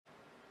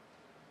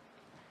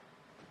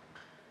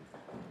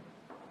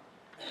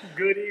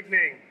Good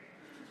evening.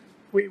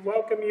 We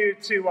welcome you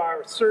to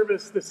our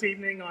service this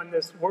evening on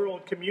this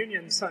World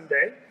Communion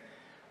Sunday,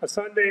 a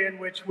Sunday in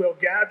which we'll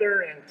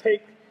gather and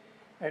take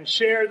and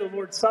share the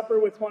Lord's Supper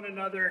with one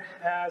another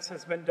as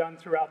has been done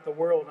throughout the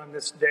world on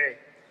this day.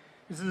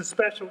 This is a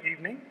special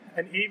evening,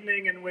 an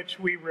evening in which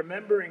we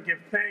remember and give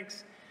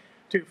thanks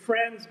to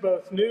friends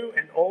both new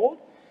and old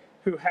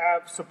who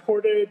have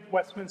supported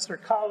Westminster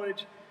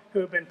College, who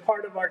have been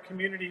part of our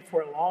community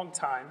for a long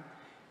time.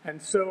 And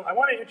so I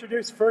want to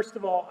introduce, first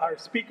of all, our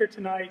speaker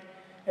tonight,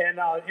 and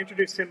I'll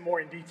introduce him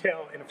more in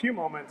detail in a few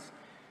moments.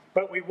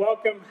 But we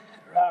welcome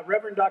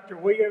Reverend Dr.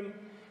 William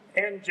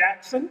N.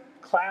 Jackson,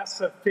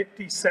 class of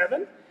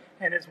 57,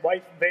 and his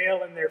wife,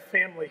 Vale, and their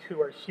family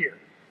who are here.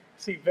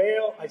 I see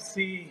Vale, I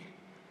see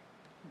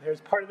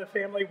there's part of the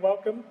family.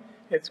 Welcome.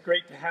 It's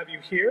great to have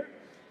you here.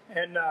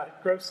 And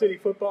Grove City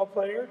football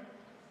player,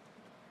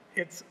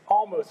 it's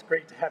almost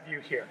great to have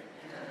you here.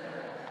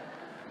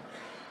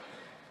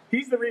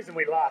 He's the reason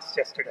we lost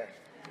yesterday.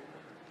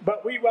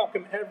 But we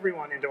welcome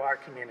everyone into our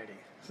community,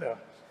 so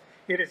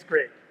it is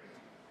great.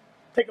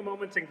 Take a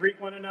moment and greet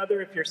one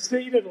another. If you're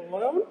seated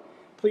alone,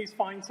 please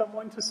find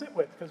someone to sit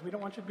with, because we don't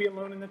want you to be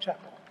alone in the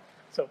chapel.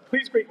 So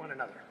please greet one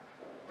another.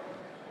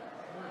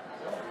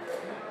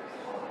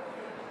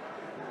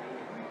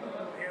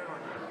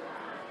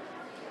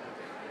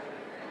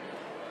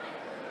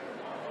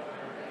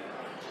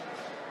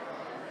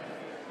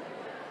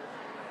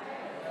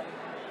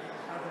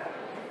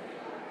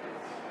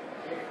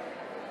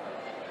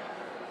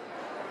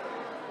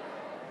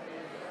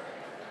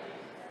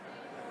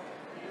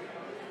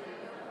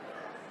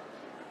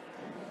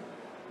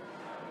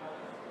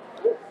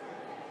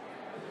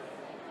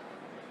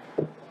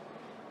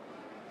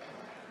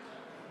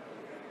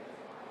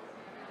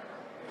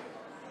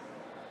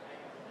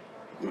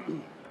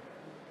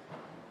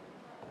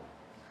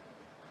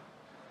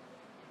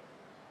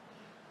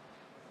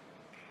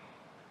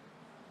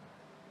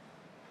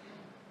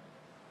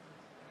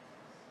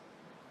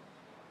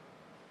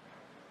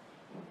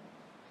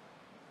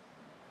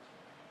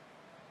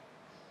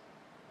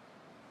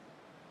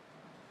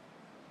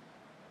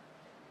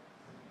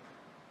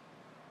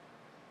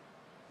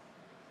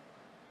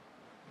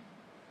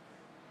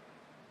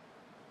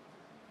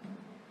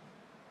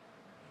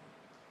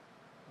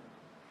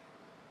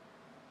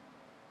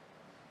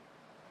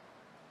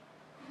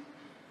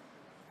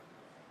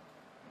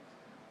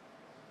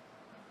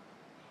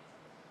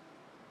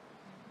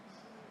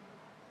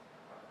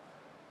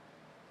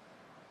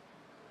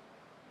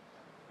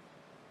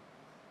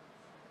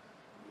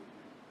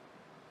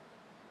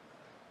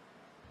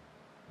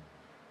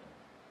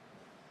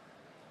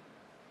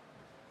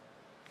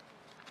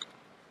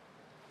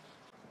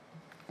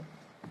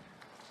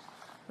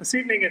 This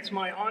evening, it's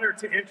my honor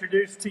to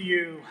introduce to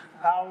you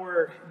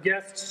our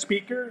guest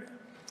speaker,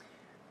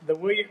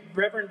 the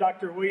Reverend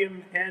Dr.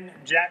 William N.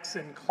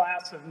 Jackson,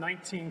 class of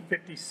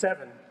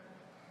 1957.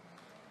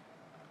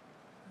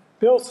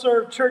 Bill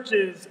served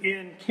churches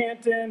in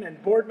Canton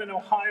and Boardman,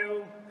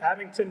 Ohio,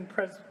 Abington,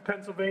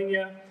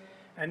 Pennsylvania,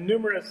 and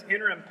numerous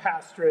interim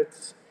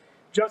pastorates,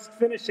 just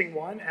finishing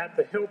one at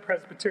the Hill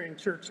Presbyterian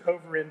Church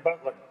over in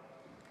Butler.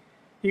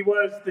 He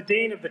was the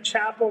dean of the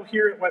chapel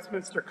here at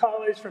Westminster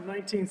College from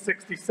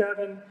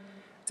 1967 to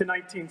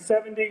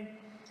 1970.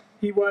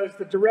 He was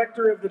the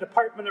director of the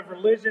Department of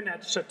Religion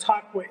at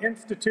Chautauqua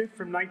Institute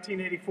from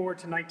 1984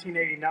 to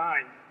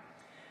 1989.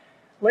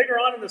 Later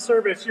on in the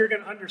service, you're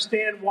going to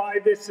understand why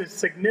this is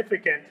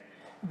significant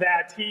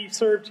that he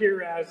served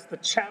here as the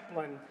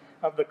chaplain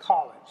of the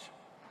college.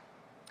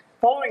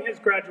 Following his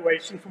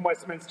graduation from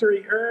Westminster,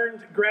 he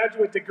earned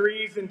graduate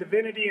degrees in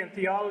divinity and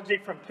theology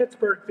from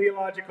Pittsburgh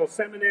Theological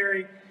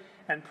Seminary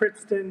and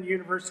Princeton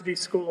University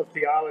School of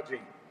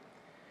Theology.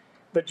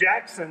 The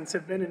Jacksons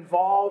have been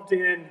involved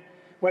in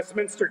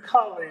Westminster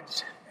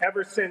College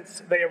ever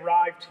since they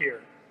arrived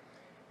here.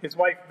 His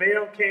wife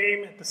Vale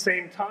came at the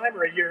same time,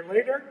 or a year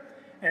later,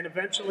 and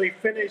eventually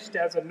finished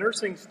as a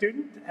nursing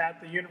student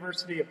at the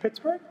University of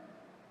Pittsburgh.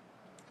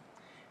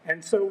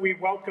 And so we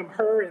welcome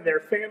her and their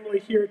family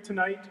here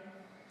tonight.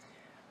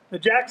 The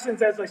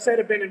Jacksons, as I said,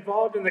 have been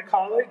involved in the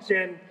college,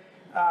 and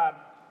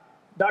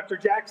Dr.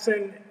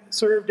 Jackson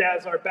served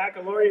as our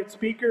baccalaureate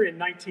speaker in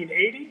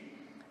 1980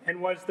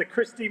 and was the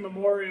Christie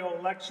Memorial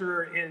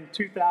Lecturer in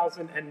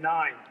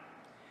 2009.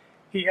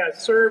 He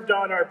has served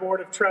on our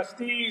Board of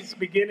Trustees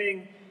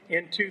beginning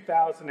in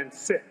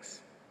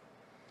 2006.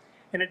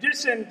 In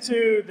addition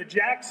to the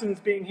Jacksons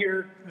being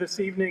here this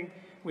evening,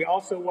 we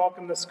also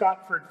welcome the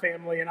Scottford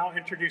family, and I'll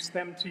introduce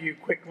them to you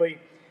quickly.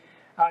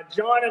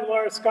 John and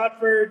Laura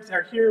Scottford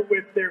are here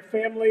with their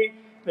family,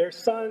 their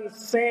sons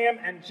Sam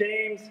and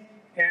James,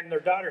 and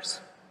their daughter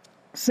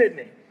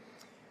Sydney.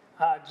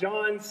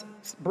 John's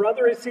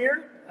brother is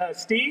here,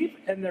 Steve,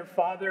 and their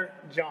father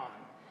John.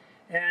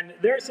 And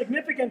they're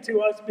significant to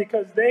us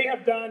because they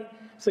have done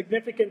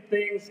significant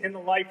things in the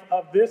life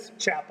of this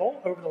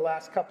chapel over the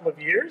last couple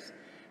of years,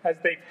 as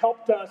they've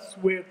helped us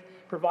with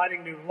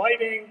providing new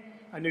lighting,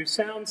 a new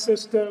sound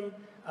system,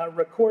 a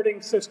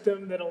recording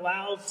system that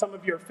allows some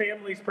of your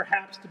families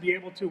perhaps to be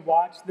able to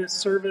watch this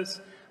service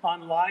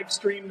on live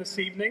stream this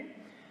evening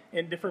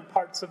in different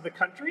parts of the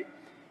country.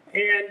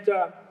 And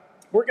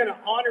we're going to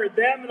honor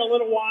them in a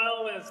little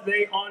while as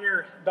they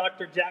honor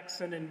Dr.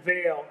 Jackson and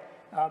Vale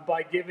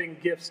by giving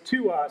gifts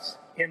to us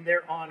in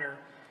their honor,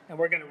 and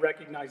we're going to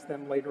recognize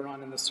them later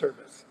on in the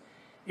service.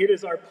 It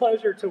is our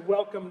pleasure to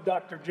welcome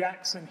Dr.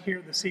 Jackson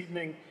here this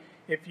evening.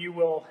 If you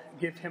will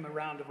give him a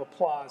round of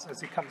applause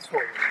as he comes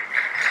forward.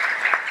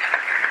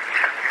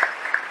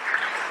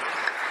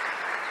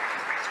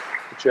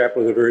 The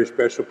chapel is a very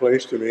special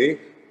place to me.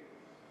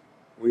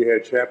 We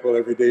had chapel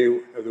every day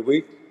of the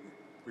week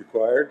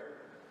required.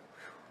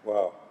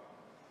 Wow.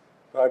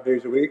 5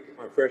 days a week.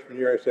 My freshman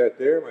year I sat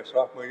there. My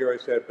sophomore year I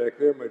sat back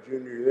there. My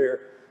junior year there.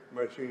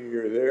 My senior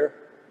year there.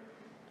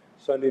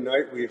 Sunday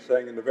night we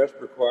sang in the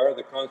Vespers choir.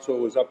 The console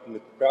was up in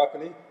the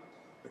balcony.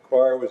 The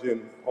choir was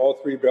in all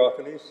 3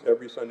 balconies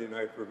every Sunday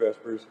night for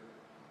Vespers.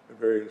 A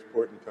very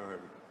important time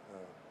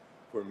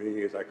for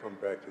me as I come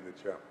back to the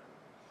chapel.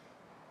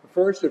 The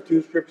first of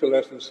 2 scripture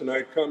lessons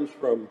tonight comes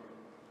from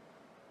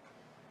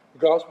the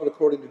Gospel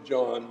according to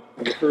John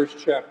in the 1st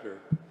chapter,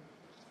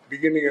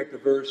 beginning at the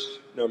verse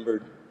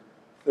numbered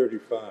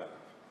 35.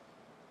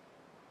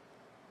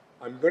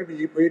 I'm going to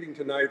be reading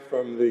tonight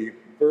from the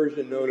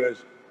version known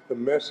as the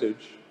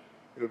Message.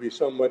 It'll be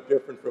somewhat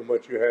different from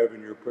what you have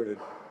in your printed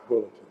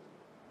bulletin.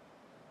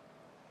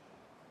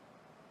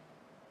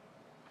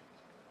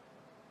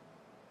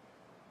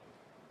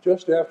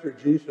 Just after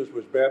Jesus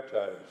was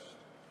baptized,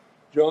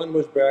 John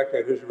was back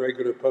at his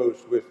regular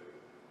post with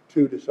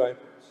 2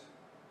 disciples.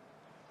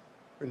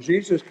 When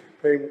Jesus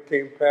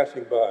came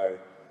passing by,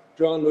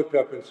 John looked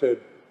up and said,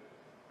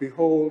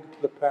 "Behold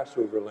the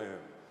Passover lamb,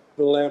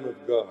 the Lamb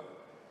of God."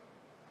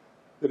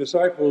 The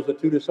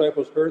 2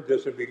 disciples heard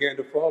this and began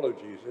to follow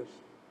Jesus.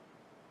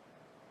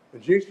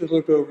 And Jesus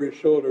looked over his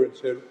shoulder and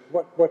said,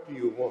 What do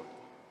you want?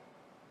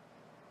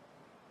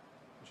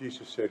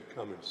 Jesus said,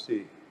 "Come and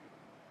see."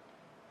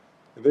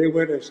 And they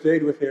went and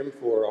stayed with him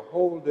for a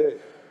whole day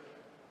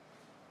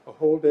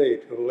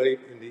till late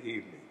in the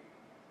evening.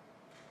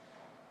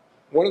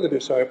 One of the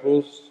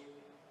disciples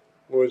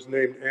was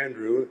named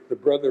Andrew, the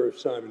brother of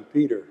Simon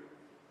Peter.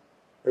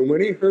 And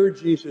when he heard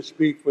Jesus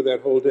speak for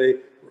that whole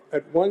day,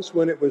 at once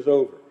when it was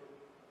over,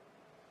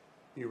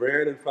 he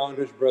ran and found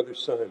his brother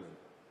Simon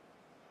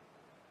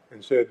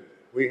and said,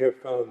 "We have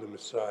found the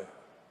Messiah,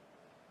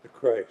 the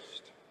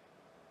Christ."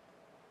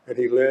 And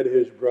he led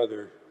his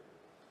brother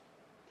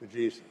to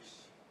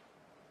Jesus.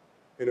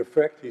 In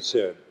effect, he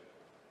said,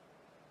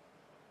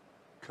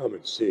 "Come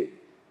and see.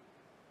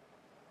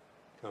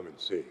 Come and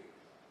see."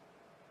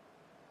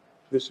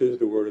 This is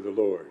the word of the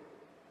Lord.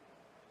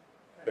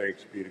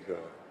 Thanks be to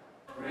God.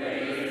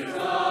 Praise the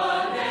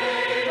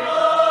name of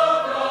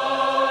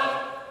God.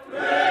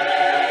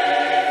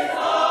 Praise the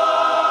Lord.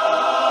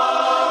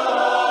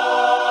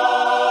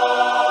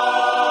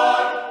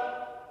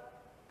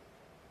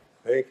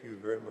 Thank you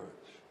very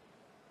much.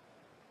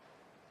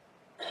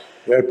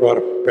 That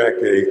brought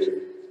back a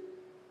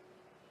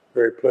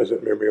very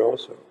pleasant memory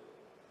also.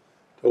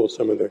 Told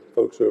some of the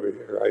folks over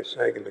here, I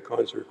sang in the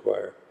concert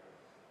choir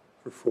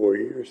for 4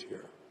 years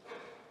here,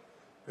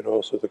 and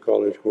also the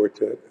college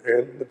quartet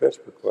and the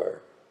Vespers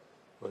choir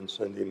on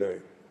Sunday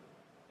night.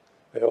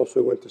 I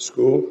also went to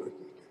school,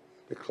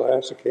 to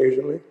class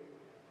occasionally,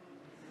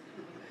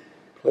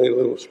 played a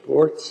little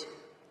sports,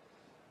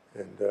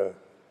 and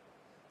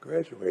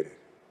graduated.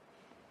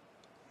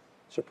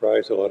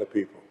 Surprised a lot of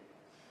people.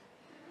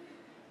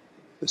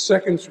 The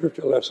second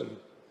scripture lesson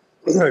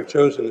I've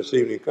chosen this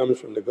evening comes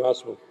from the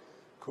Gospel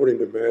according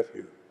to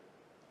Matthew,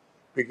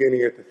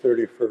 beginning at the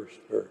 31st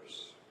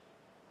verse.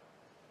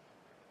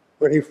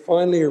 When he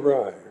finally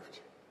arrived,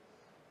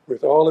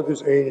 with all of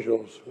his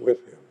angels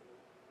with him,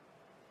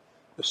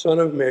 the Son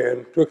of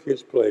Man took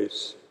his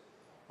place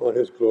on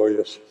his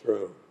glorious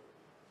throne.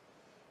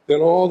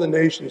 Then all the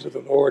nations of the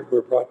Lord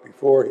were brought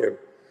before him,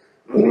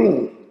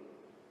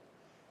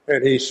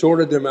 and he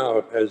sorted them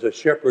out as a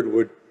shepherd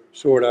would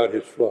sort out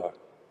his flock,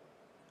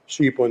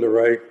 sheep on the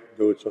right,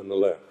 goats on the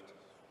left.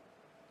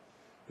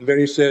 And then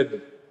he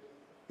said,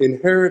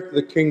 "Inherit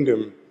the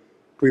kingdom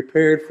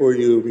prepared for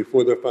you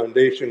before the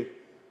foundation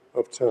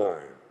of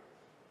time.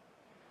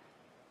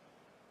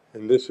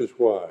 And this is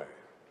why.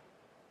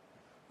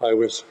 I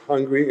was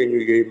hungry and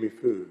you gave me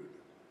food.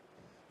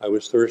 I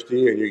was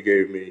thirsty and you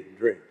gave me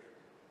drink.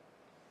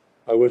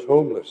 I was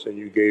homeless and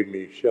you gave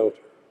me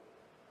shelter.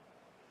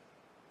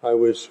 I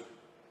was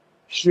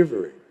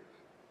shivering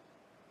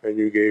and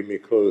you gave me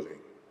clothing.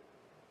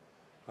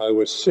 I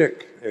was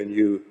sick and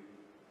you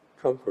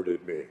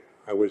comforted me.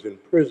 I was in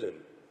prison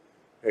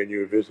and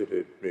you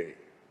visited me."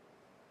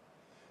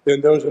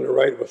 Then those on the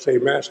right will say,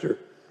 "Master,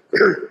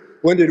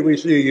 when did we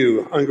see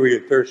you hungry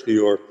and thirsty,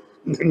 or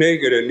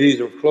naked and in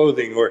need of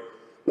clothing, or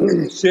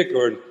sick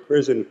or in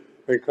prison,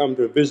 and come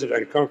to visit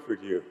and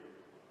comfort you?"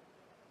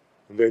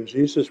 And then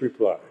Jesus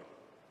replied,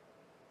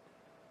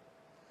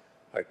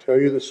 "I tell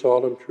you the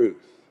solemn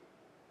truth.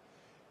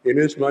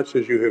 Inasmuch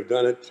as you have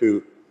done it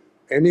to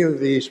any of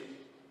these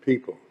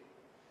people,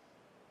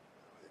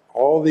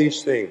 all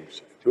these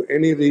things to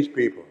any of these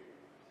people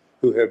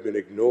who have been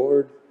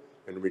ignored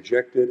and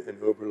rejected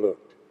and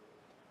overlooked.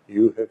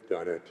 You have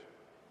done it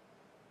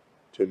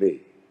to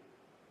me.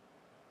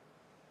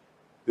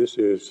 This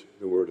is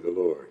the word of the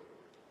Lord.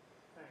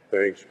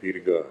 Thanks be to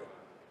God.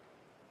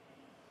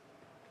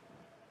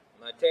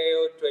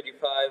 Matthew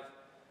 25,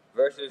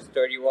 verses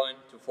 31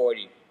 to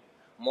 40.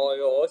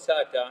 Moyo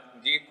osata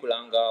ndi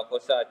kulanga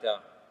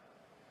kosata.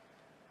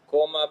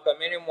 Koma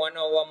pamene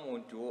mwana wa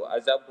munthu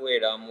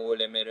azabwera mu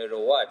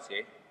ulemerero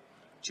wake,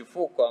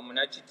 chifukwa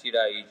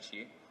munachitira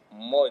ichi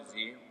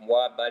mmodzi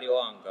mwa abale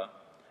wanga,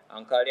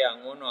 ankale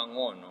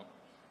ang'ono-ang'ono,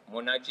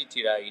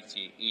 munachitira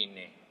ichi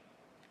ine.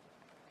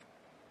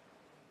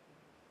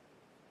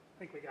 I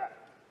think we got it.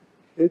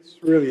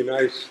 It's really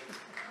nice.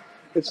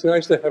 It's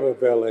nice to have a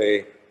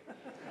valet.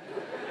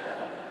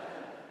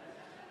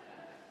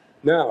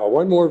 Now,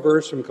 one more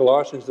verse from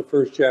Colossians, the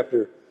first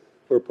chapter,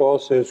 where Paul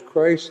says,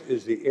 Christ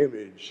is the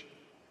image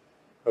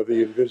of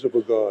the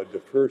invisible God,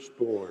 the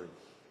firstborn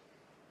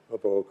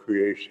of all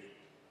creation.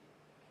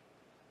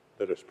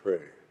 Let us pray.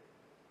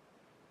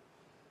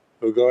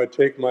 O God,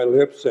 take my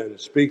lips and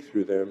speak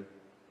through them.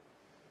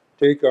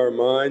 Take our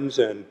minds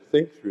and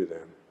think through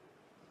them.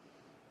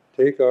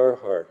 Take our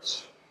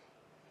hearts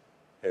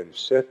and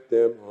set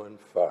them on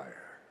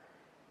fire.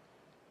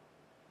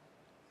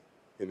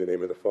 In the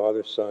name of the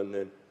Father, Son,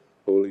 and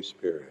Holy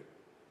Spirit.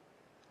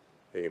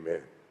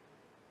 Amen.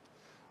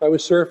 I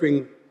was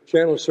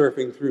channel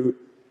surfing through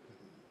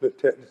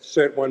the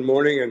set one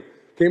morning and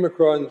came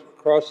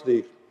across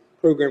the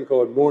program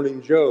called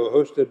Morning Joe,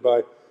 hosted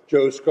by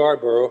Joe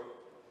Scarborough,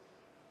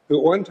 who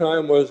at one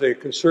time was a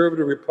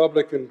conservative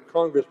Republican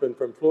congressman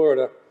from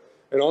Florida.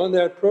 And on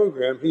that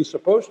program, he's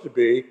supposed to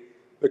be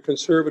the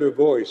conservative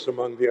voice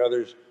among the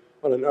others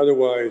on an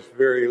otherwise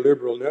very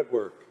liberal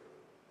network.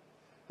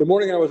 The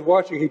morning I was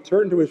watching, he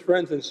turned to his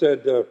friends and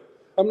said,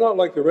 I'm not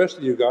like the rest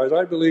of you guys.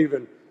 I believe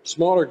in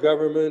smaller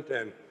government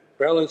and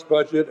balanced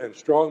budget and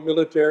strong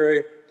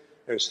military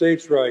and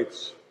states'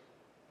 rights.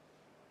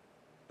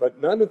 But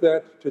none of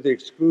that to the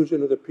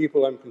exclusion of the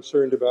people I'm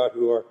concerned about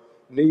who are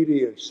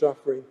needy and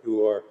suffering,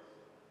 who are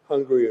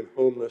hungry and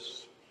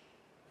homeless,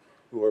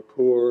 who are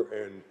poor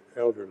and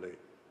elderly.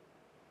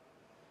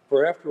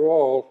 For after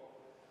all,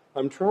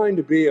 I'm trying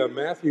to be a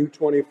Matthew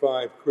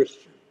 25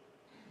 Christian.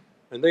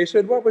 And they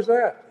said, what was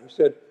that? He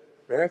said,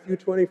 Matthew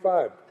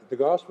 25, the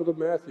Gospel of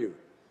Matthew,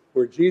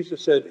 where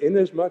Jesus said,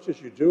 inasmuch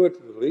as you do it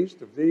to the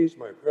least of these,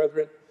 my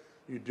brethren,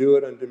 you do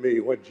it unto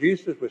me. What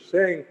Jesus was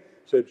saying,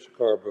 said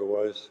Scarborough,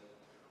 was,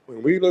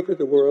 when we look at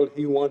the world,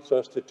 he wants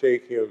us to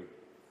take him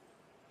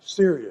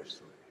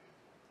seriously.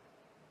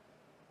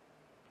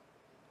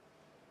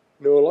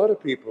 You know, a lot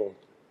of people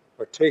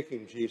are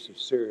taking Jesus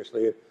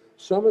seriously, and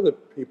some of the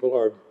people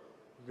are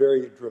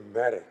very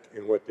dramatic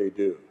in what they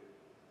do.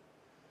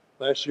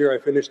 Last year, I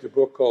finished a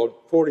book called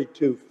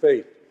 42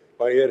 Faith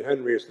by Ed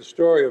Henry. It's the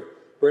story of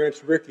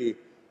Branch Rickey,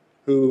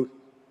 who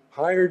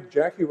hired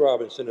Jackie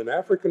Robinson, an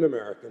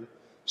African-American,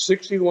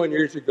 61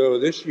 years ago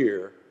this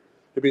year,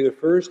 to be the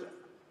first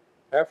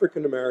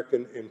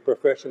African-American in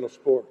professional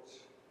sports.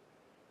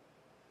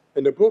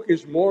 And the book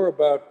is more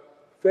about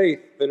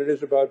faith than it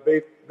is about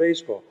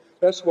baseball.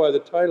 That's why the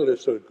title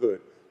is so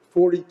good,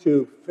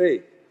 42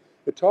 Faith.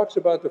 It talks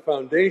about the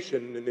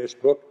foundation in this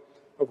book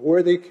of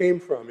where they came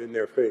from in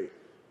their faith.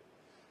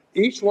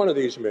 Each one of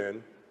these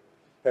men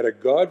had a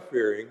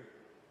God-fearing,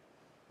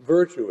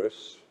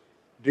 virtuous,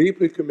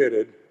 deeply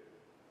committed,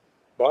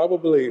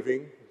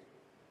 Bible-believing,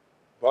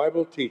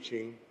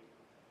 Bible-teaching,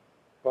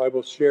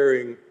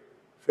 Bible-sharing,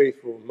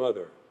 faithful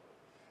mother.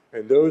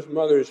 And those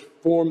mothers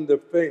formed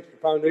the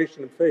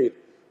foundation of faith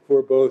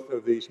for both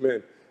of these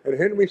men. And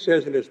Henry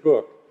says in his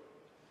book,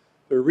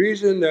 the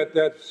reason that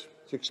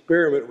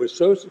experiment was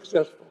so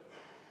successful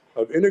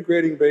of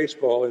integrating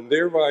baseball and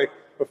thereby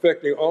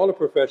affecting all the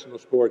professional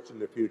sports in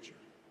the future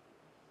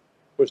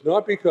was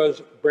not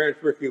because Branch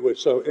Rickey was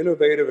so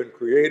innovative and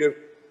creative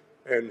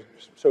and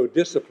so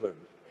disciplined,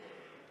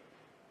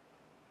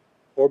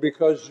 or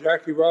because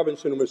Jackie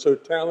Robinson was so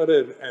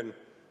talented and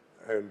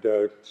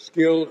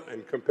skilled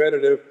and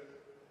competitive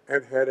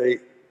and had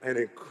an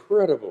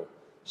incredible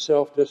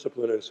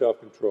self-discipline and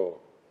self-control,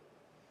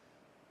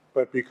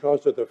 but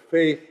because of the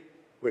faith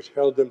which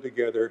held them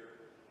together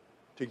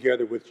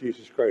with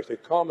Jesus Christ, a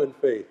common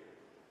faith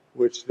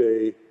which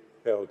they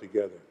held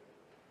together.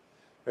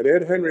 And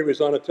Ed Henry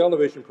was on a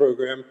television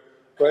program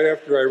right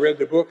after I read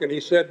the book, and he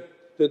said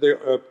to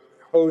the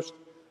host,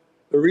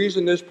 the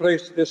reason this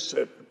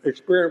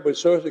experiment was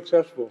so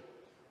successful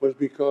was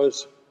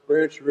because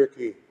Branch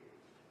Rickey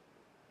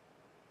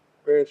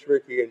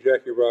and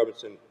Jackie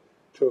Robinson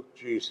took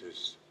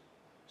Jesus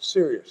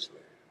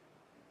seriously.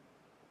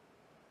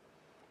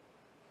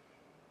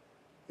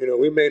 You know,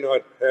 we may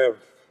not have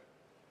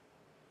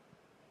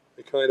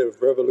the kind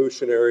of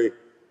revolutionary,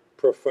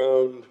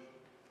 profound,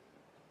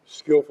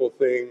 skillful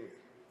thing,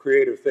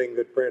 creative thing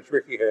that Branch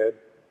Rickey had.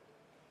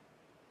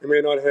 We may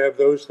not have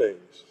those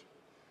things.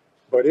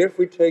 But if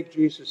we take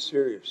Jesus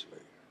seriously,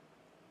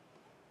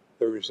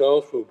 the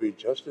results will be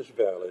just as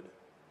valid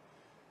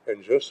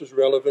and just as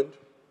relevant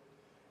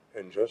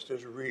and just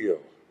as real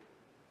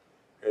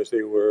as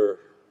they were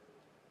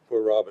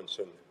for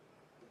Robinson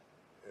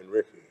and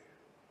Ricky.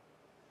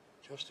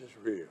 Just as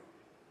real.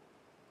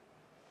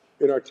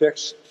 In our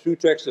text, two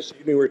texts this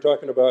evening, we're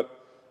talking about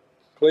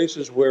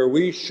places where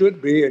we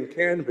should be and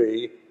can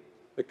be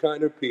the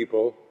kind of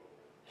people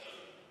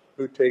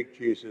who take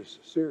Jesus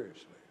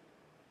seriously.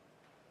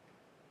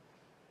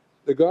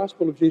 The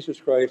gospel of Jesus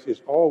Christ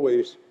is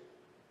always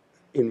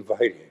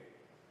inviting,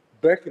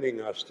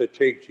 beckoning us to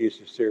take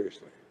Jesus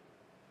seriously.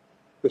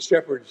 The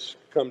shepherds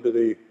come to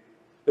the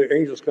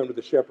angels come to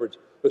the shepherds,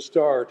 the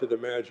star to the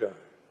magi.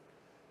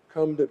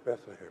 Come to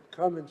Bethlehem,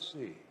 come and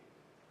see,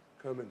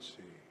 come and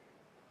see.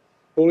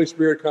 Holy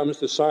Spirit comes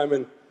to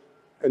Simon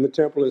in the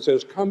temple and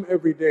says, come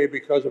every day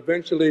because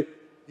eventually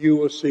you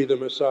will see the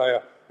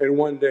Messiah. And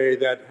one day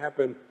that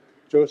happened.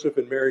 Joseph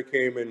and Mary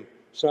came and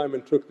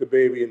Simon took the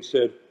baby and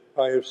said,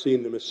 I have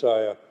seen the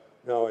Messiah.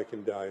 Now I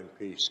can die in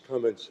peace.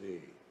 Come and see.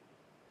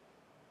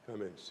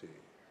 Come and see.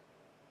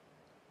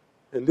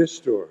 And this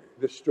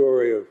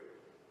story of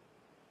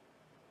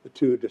the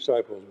two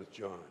disciples with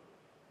John.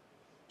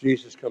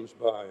 Jesus comes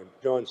by and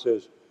John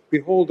says,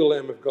 behold the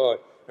Lamb of God.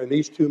 And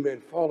these two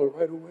men follow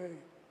right away.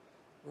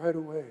 Right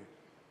away.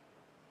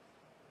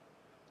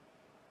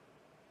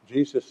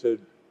 Jesus said,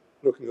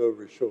 looking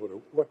over his shoulder,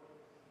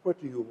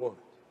 what do you want?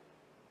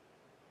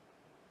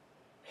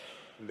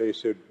 And they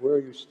said, where are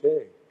you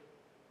staying?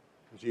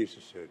 And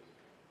Jesus said,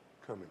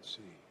 come and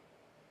see.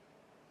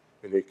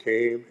 And they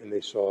came and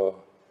they saw,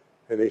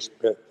 and they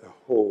spent the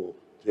whole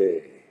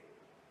day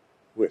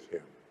with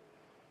him.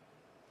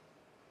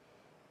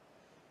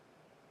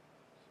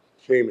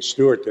 James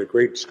Stewart, the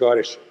great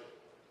Scottish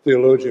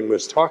theologian,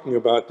 was talking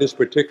about this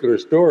particular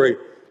story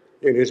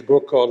in his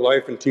book called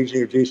Life and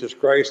Teaching of Jesus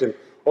Christ. And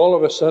all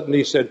of a sudden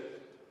he said,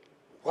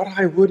 what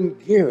I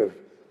wouldn't give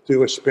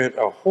to have spent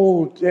a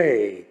whole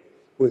day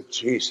with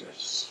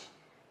Jesus.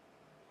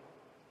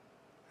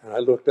 And I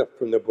looked up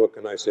from the book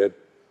and I said,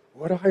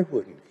 what I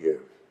wouldn't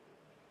give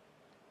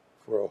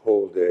for a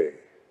whole day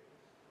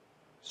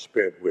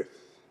spent with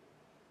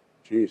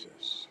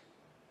Jesus.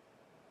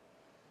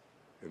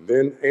 And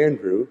then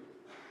Andrew,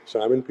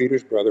 Simon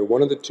Peter's brother,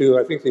 one of the two,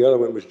 I think the other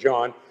one was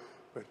John,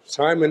 but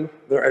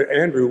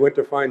Andrew went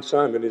to find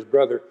Simon, his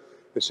brother,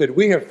 and said,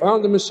 we have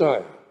found the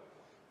Messiah.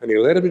 And he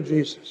led him to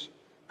Jesus.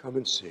 Come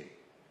and see.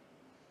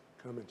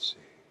 Come and see.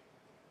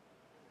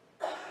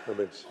 Come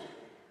and see.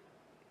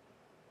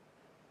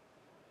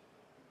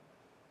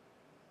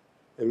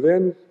 And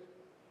then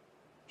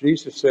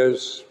Jesus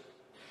says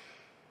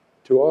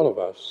to all of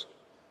us,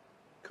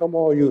 come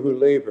all you who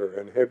labor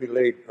and heavy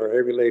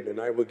laden,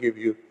 and I will give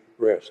you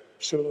rest.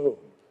 Shalom,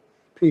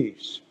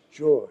 peace,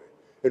 joy,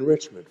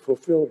 enrichment,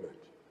 fulfillment.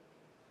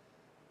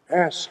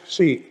 Ask,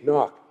 seek,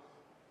 knock.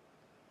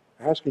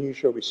 Ask and you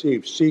shall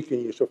receive. Seek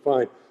and you shall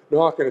find.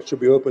 Knock and it shall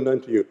be opened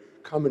unto you.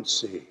 Come and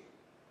see.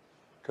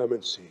 Come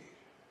and see.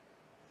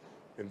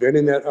 And then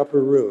in that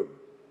upper room,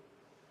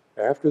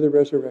 after the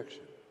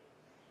resurrection,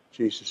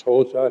 Jesus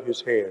holds out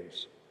his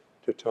hands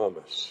to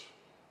Thomas,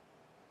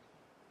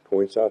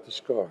 points out the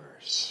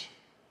scars,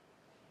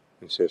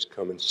 and says,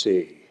 come and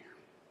see.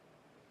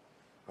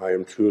 I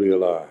am truly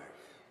alive.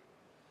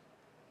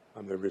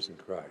 I'm the risen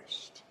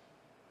Christ.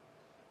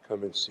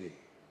 Come and see.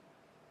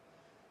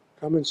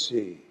 Come and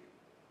see.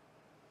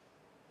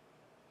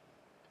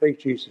 Take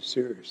Jesus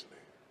seriously.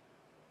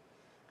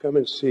 Come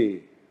and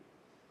see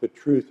the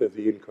truth of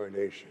the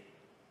incarnation.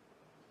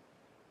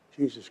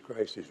 Jesus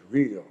Christ is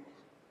real.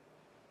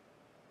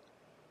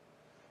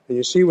 And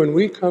you see, when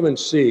we come and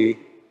see,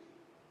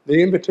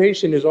 the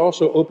invitation is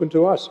also open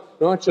to us,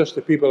 not just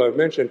the people I've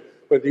mentioned,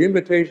 but the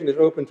invitation is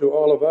open to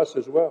all of us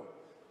as well.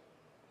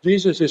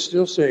 Jesus is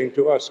still saying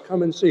to us,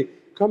 come and see.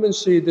 Come and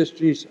see this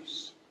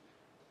Jesus.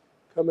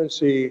 Come and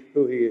see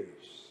who he is.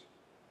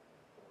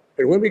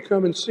 And when we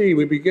come and see,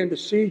 we begin to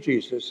see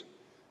Jesus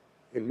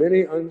in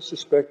many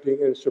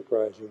unsuspecting and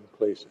surprising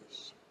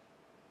places.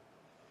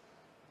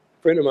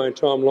 A friend of mine,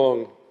 Tom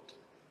Long,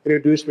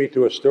 introduced me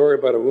to a story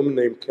about a woman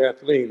named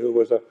Kathleen who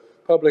was a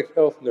public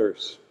health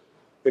nurse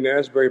in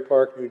Asbury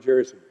Park, New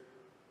Jersey.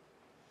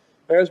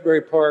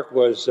 Asbury Park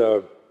was,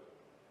 at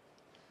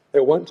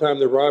one time,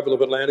 the rival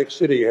of Atlantic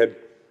City. It had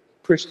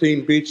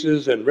pristine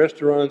beaches and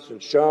restaurants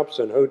and shops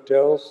and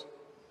hotels.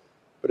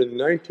 But in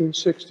the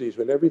 1960s,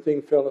 when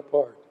everything fell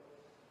apart,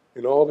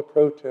 in all the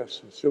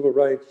protests and civil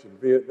rights in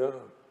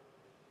Vietnam,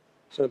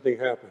 something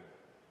happened.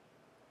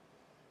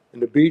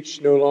 And the beach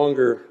no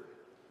longer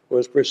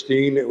was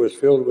pristine. It was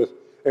filled with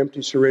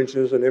empty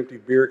syringes and empty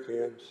beer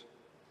cans.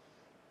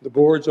 The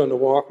boards on the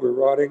walk were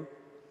rotting.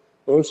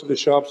 Most of the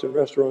shops and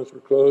restaurants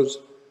were closed.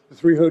 The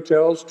 3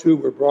 hotels, 2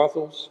 were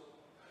brothels,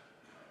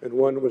 and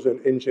 1 was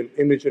an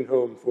indigent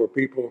home for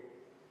people,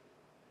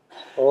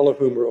 all of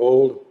whom were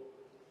old,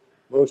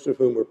 most of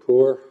whom were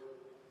poor,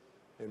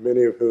 and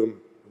many of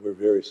whom were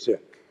very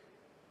sick.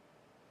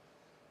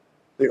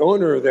 The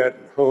owner of that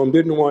home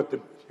didn't want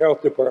the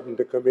health department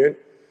to come in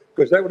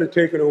because that would have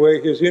taken away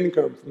his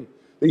income from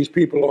these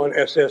people on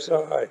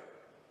SSI,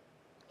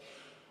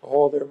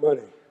 all their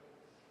money.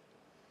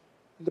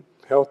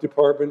 Health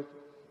department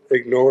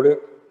ignored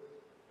it.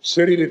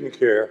 City didn't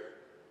care.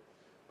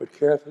 But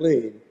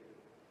Kathleen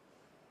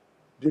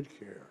did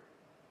care.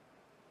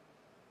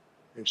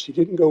 And she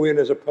didn't go in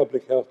as a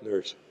public health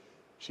nurse.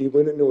 She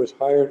went in and was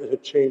hired as a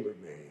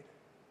chambermaid.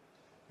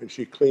 And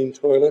she cleaned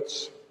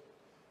toilets,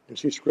 and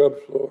she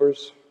scrubbed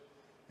floors,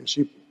 and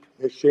she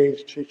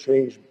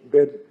changed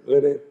bed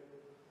linen.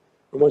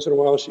 And once in a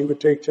while, she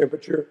would take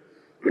temperature,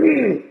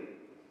 and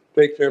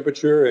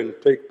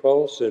take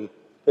pulse, and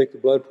take the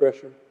blood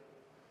pressure,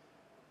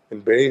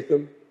 and bathe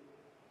them,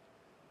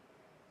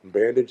 and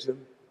bandage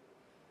them.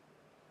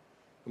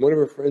 And one of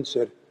her friends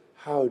said,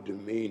 how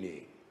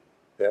demeaning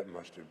that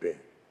must have been.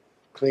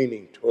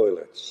 Cleaning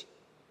toilets,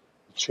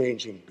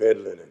 changing bed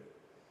linen,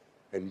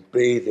 and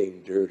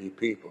bathing dirty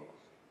people.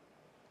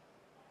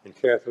 And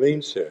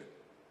Kathleen said,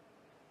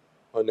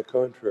 on the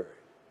contrary,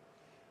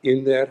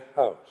 in that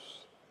house,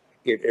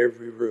 in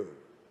every room,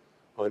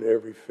 on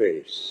every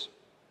face,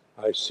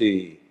 I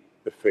see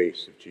the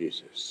face of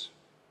Jesus.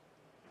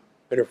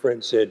 And her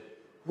friend said,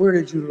 where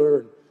did you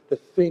learn to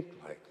think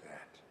like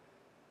that?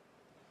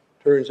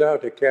 Turns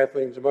out that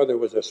Kathleen's mother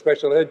was a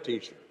special ed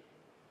teacher.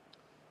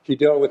 She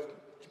dealt with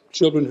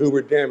children who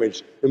were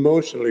damaged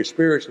emotionally,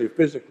 spiritually,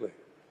 physically.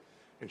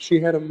 And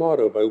she had a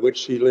motto by which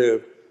she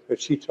lived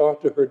that she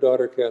taught to her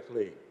daughter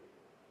Kathleen.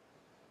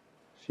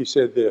 She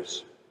said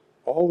this,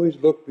 always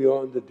look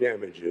beyond the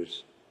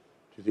damages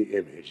to the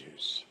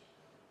images.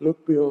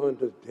 Look beyond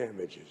the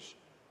damages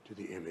to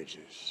the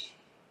images.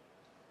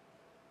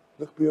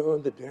 Look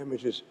beyond the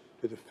damages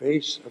to the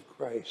face of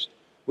Christ,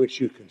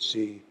 which you can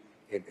see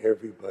in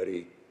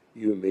everybody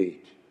you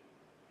meet.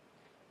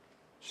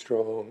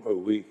 Strong or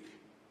weak,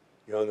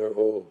 young or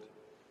old.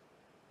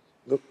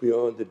 Look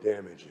beyond the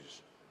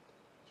damages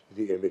to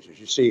the images.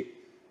 You see,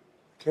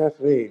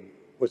 Kathleen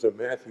was a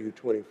Matthew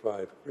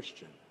 25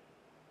 Christian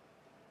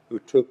who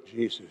took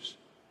Jesus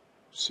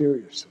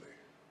seriously.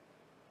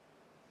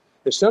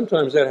 And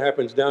sometimes that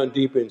happens down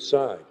deep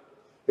inside,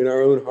 in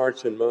our own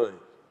hearts and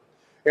minds.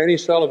 Annie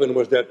Sullivan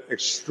was that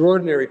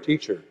extraordinary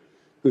teacher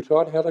who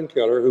taught Helen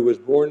Keller, who was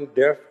born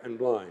deaf and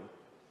blind,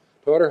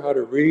 taught her how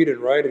to read and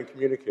write and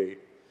communicate.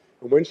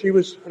 And when she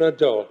was an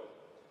adult,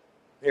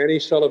 Annie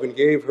Sullivan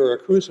gave her a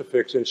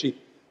crucifix, and she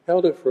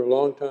held it for a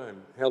long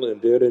time, Helen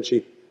did, and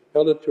she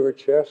held it to her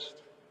chest,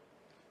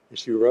 and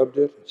she rubbed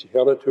it, and she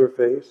held it to her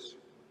face.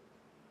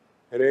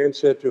 And Anne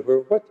said to her,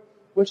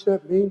 what's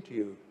that mean to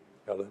you,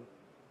 Helen?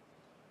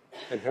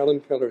 And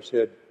Helen Keller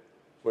said,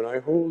 when I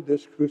hold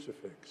this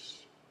crucifix,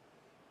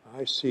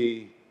 I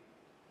see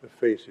the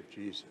face of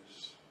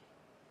Jesus.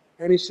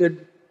 And he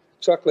said,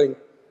 chuckling,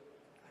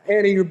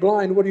 Annie, you're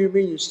blind. What do you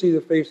mean you see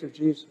the face of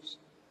Jesus?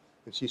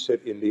 And she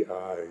said, in the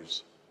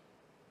eyes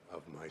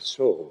of my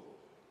soul.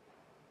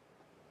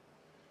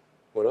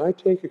 When I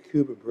take a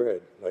cube of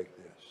bread like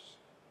this,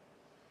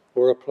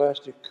 or a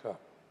plastic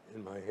cup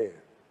in my hand,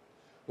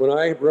 when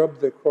I rub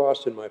the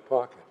cross in my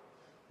pocket,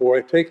 or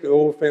I take the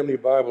old family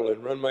Bible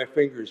and run my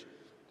fingers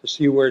to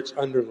see where it's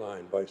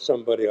underlined by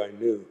somebody I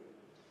knew,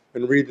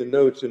 and read the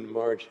notes in the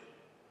margin,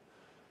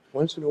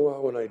 once in a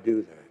while when I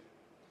do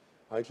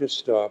that, I just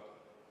stop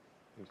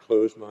and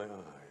close my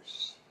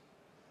eyes.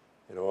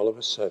 And all of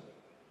a sudden,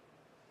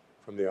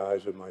 from the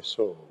eyes of my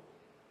soul,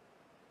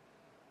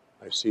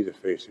 I see the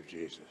face of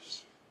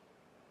Jesus.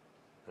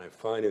 And I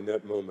find in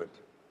that moment,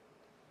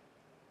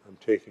 I'm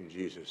taking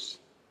Jesus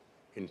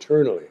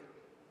internally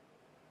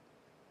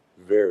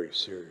very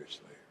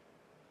seriously.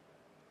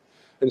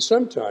 And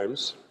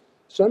sometimes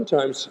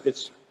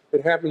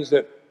it happens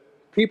that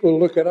people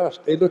look at us.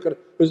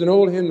 There's an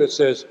old hymn that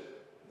says,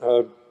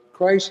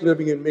 Christ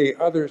living in me,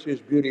 others his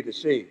beauty to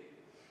see.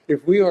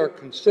 If we are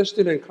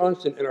consistent and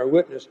constant in our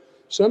witness,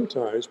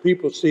 sometimes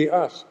people see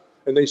us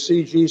and they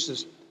see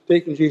Jesus,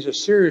 taking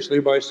Jesus seriously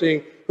by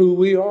seeing who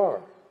we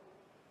are.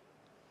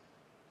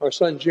 Our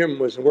son Jim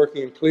was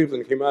working in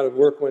Cleveland, came out of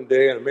work one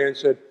day, and a man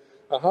said,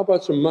 how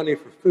about some money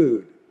for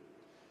food?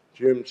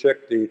 Jim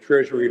checked the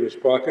treasury in his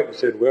pocket and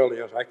said, well,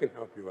 yes, I can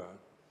help you out.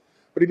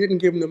 But he didn't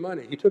give him the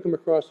money. He took him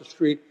across the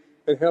street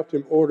and helped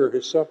him order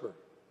his supper.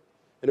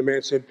 And the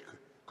man said,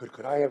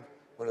 could I have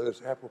one of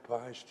those apple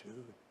pies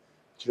too?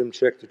 Jim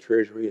checked the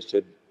treasury and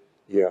said,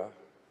 yeah,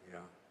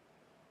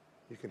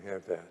 you can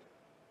have that.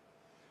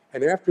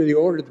 And after he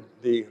ordered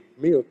the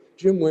meal,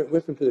 Jim went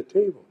with him to the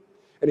table.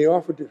 And he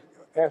offered to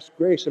ask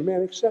grace. The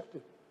man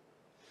accepted.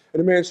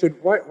 And the man said,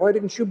 why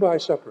didn't you buy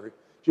supper?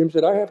 Jim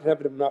said, I have to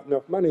have not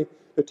enough money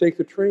to take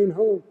the train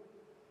home.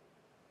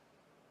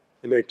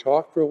 And they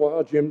talked for a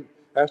while. Jim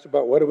asked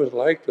about what it was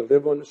like to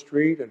live on the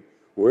street and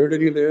where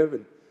did he live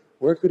and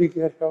where could he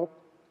get help.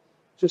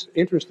 Just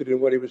interested in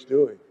what he was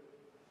doing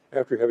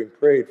after having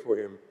prayed for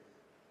him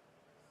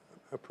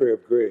a prayer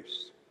of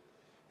grace.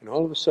 And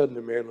all of a sudden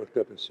the man looked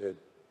up and said,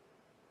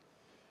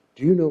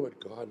 do you know what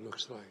God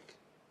looks like?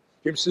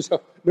 Jim says,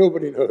 oh,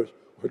 nobody knows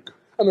what God,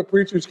 I'm a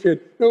preacher's kid.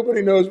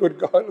 Nobody knows what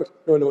God looks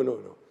like.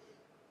 No.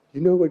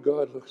 You know what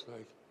God looks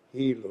like?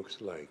 He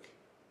looks like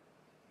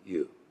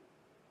you.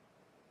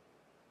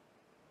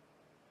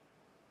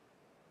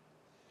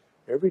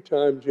 Every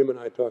time Jim and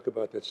I talk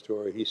about that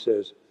story, he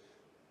says,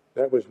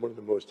 That was one of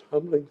the most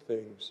humbling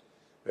things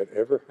that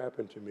ever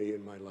happened to me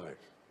in my life.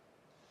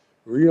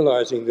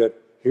 Realizing that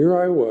here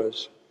I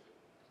was,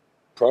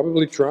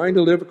 probably trying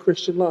to live a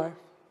Christian life,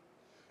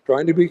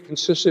 trying to be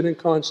consistent and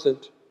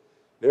constant,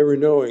 never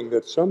knowing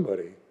that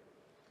somebody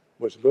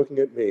was looking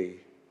at me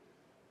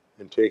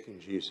and taking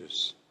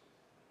Jesus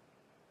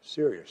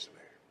seriously.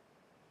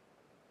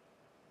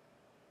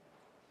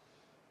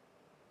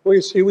 Well,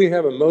 you see, we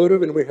have a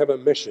motive and we have a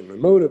mission. The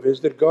motive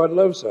is that God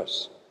loves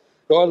us.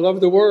 God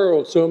loved the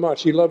world so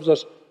much. He loves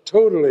us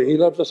totally. He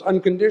loves us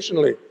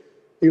unconditionally.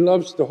 He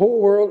loves the whole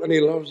world and he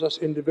loves us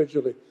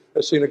individually.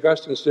 As St.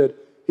 Augustine said,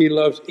 he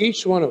loves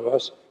each one of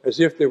us as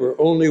if there were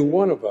only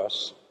one of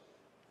us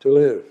to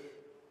live,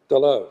 to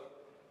love.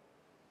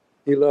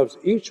 He loves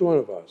each one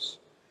of us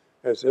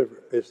as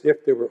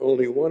if there were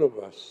only one of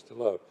us to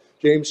love.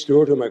 James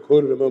Stewart, whom I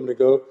quoted a moment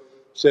ago,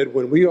 said,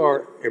 when we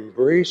are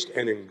embraced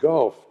and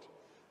engulfed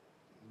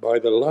by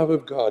the love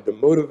of God, the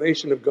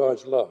motivation of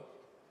God's love,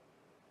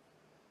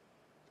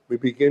 we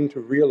begin to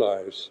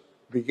realize,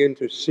 begin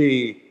to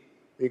see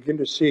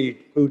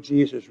who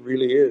Jesus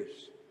really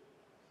is.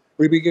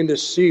 We begin to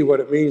see what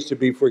it means to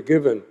be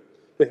forgiven,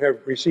 to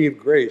have received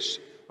grace,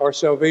 our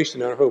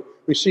salvation, our hope.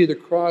 We see the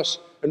cross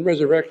and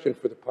resurrection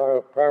for the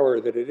power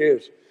that it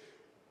is.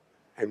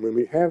 And when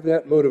we have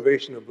that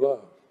motivation of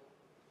love,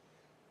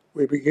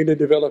 we begin to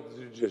develop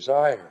the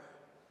desire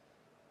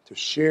to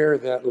share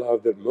that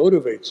love that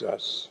motivates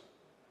us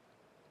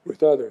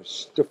with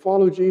others, to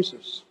follow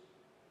Jesus,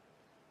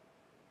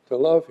 to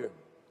love him,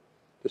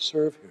 to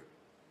serve him,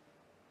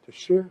 to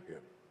share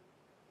him.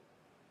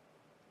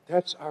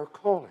 That's our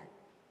calling.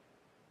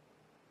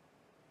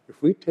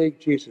 If we take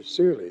Jesus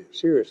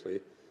seriously,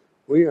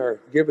 we are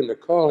given the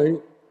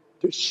calling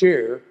to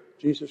share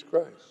Jesus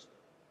Christ.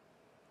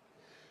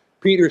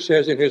 Peter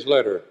says in his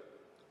letter,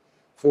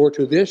 for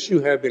to this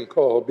you have been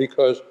called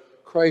because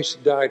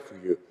Christ died for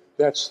you.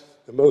 That's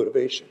the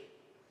motivation.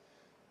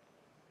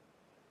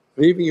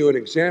 Leaving you an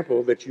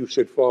example that you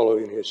should follow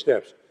in his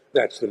steps.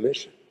 That's the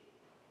mission.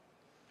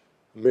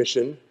 A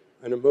mission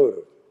and a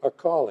motive, a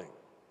calling.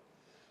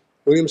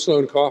 William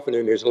Sloane Coffin,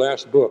 in his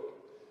last book,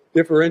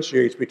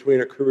 differentiates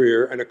between a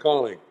career and a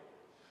calling.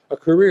 A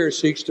career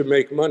seeks to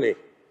make money.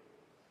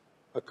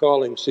 A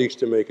calling seeks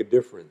to make a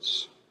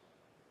difference.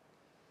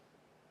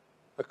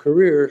 A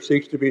career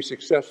seeks to be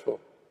successful.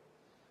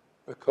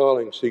 A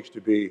calling seeks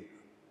to be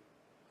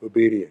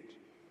obedient.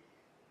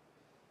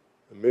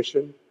 A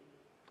mission,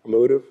 a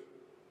motive,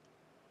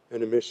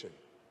 and a mission.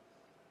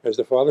 As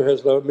the Father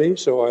has loved me,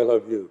 so I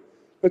love you.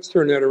 Let's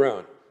turn that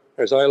around.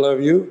 As I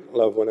love you,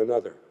 love one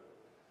another.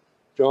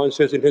 John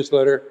says in his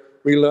letter,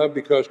 we love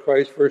because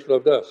Christ first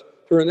loved us.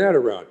 Turn that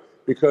around.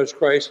 Because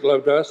Christ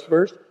loved us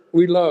first,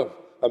 we love.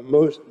 A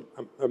motive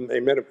and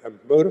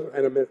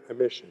a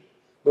mission.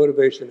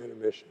 Motivation and a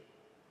mission.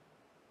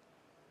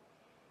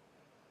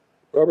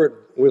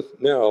 Robert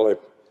Withnell, a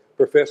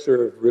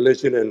professor of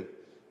religion and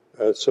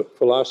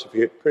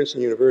philosophy at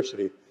Princeton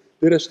University,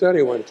 did a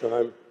study one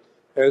time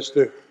as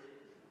to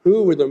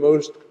who were the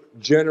most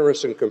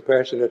generous and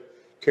compassionate,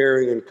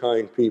 caring and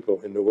kind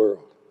people in the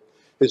world.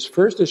 His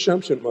first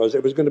assumption was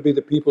it was going to be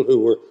the people who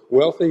were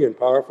wealthy and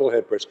powerful,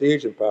 had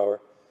prestige and power,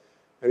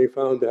 and he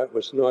found that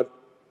was not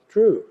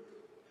true.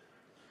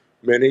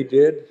 Many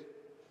did,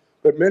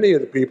 but many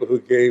of the people who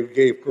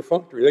gave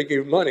perfunctory. They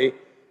gave money,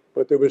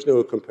 but there was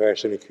no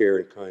compassion and care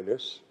and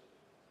kindness,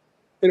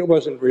 and it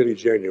wasn't really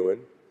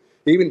genuine.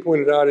 He even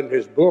pointed out in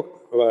his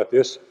book about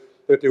this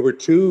that there were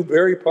two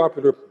very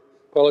popular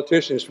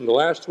politicians from the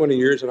last 20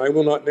 years, and I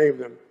will not name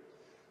them,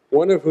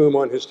 one of whom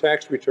on his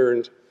tax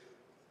returns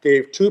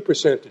gave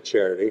 2% to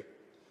charity,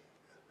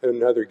 and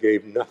another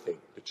gave nothing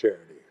to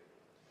charity.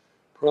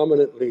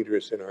 Prominent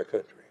leaders in our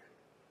country.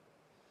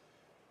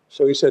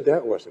 So he said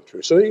that wasn't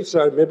true. So he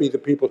decided maybe the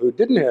people who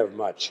didn't have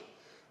much,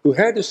 who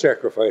had to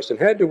sacrifice and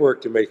had to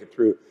work to make it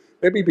through,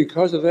 maybe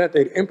because of that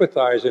they'd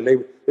empathize and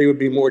they would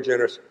be more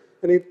generous.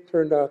 And it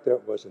turned out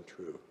that wasn't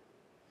true.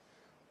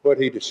 What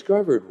he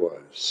discovered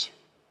was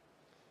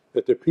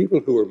that the people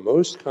who were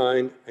most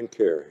kind and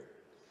caring,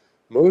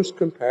 most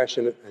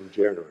compassionate and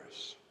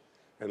generous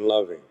and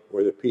loving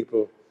were the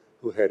people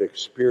who had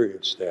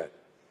experienced that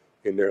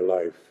in their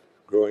life,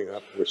 growing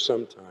up or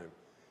sometime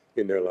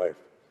in their life.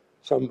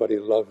 Somebody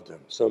loved them,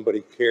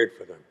 somebody cared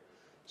for them,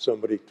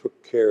 somebody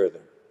took care of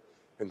them,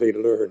 and they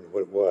learned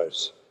what it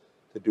was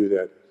to do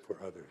that for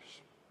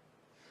others.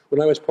 When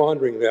I was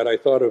pondering that, I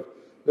thought of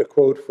the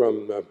quote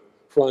from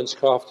Franz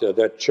Kafka,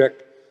 that Czech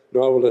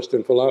novelist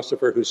and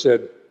philosopher who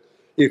said,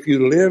 if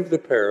you live the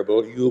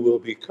parable, you will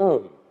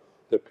become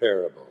the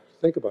parable.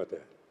 Think about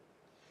that.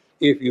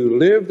 If you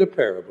live the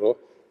parable,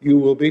 you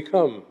will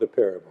become the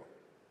parable.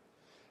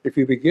 If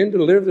you begin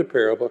to live the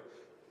parable,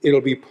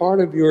 it'll be part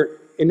of your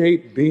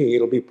innate being.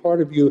 It'll be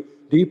part of you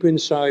deep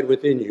inside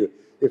within you.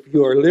 If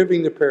you are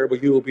living the parable,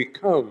 you will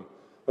become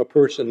a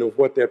person of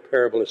what that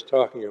parable is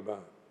talking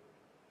about.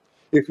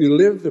 If you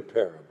live the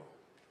parable,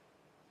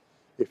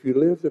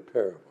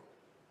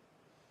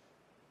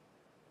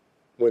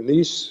 when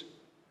these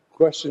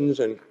questions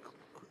and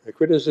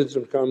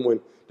criticisms come, when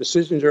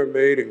decisions are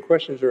made and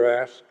questions are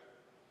asked,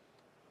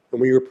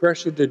 and when you're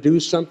pressured to do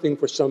something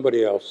for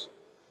somebody else,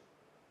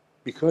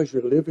 because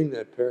you're living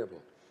that parable,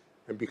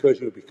 and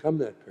because you become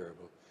that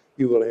parable,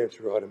 you will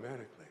answer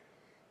automatically,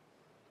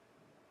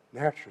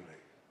 naturally,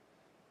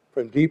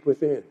 from deep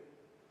within,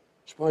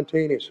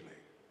 spontaneously,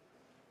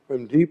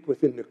 from deep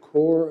within the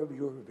core of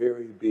your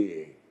very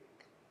being.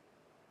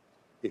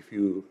 If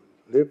you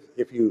live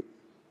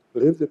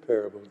the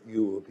parable,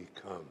 you will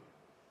become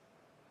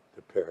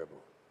the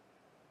parable.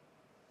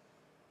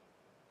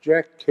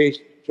 Jack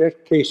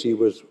Casey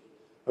was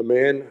a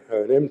man,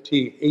 an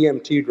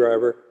EMT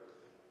driver,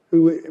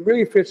 who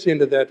really fits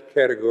into that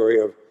category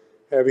of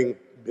having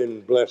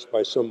been blessed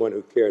by someone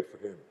who cared for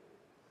him.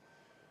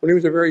 When he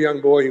was a very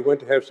young boy, he went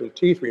to have some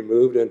teeth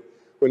removed, and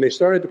when they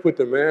started to put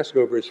the mask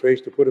over his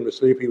face to put him to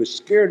sleep, he was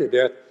scared to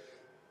death,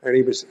 and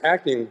he was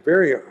acting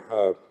very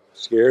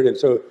scared, and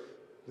so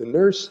the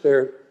nurse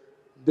there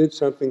did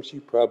something she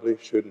probably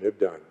shouldn't have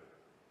done.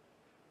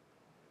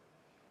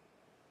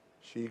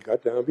 She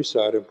got down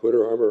beside him, put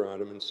her arm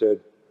around him, and said,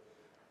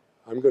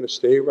 "I'm going to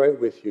stay right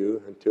with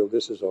you until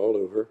this is all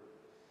over,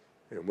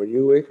 and when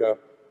you wake up,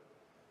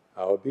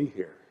 I'll be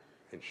here."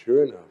 And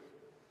sure enough,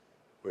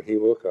 when he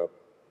woke up,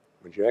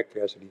 when Jack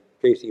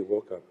Casey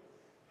woke up,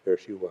 there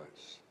she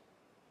was.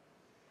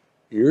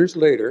 Years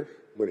later,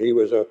 when he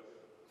was a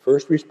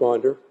first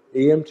responder,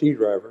 EMT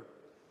driver,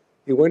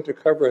 he went to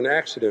cover an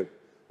accident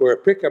where a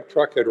pickup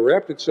truck had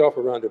wrapped itself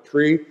around a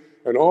tree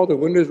and all the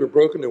windows were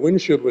broken, the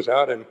windshield was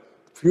out, and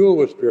fuel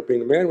was dripping.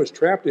 The man was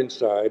trapped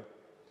inside,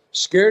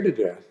 scared to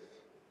death.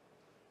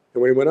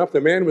 And when he went up,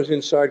 the man was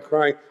inside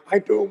crying, "I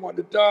don't want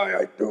to die,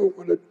 I don't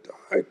want to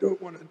die, I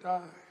don't want to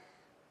die."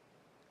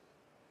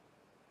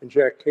 And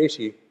Jack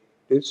Casey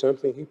did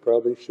something he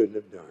probably shouldn't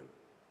have done.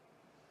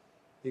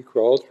 He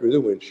crawled through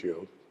the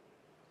windshield,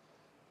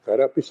 got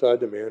up beside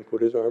the man,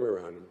 put his arm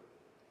around him,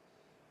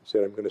 and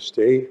said, "I'm going to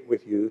stay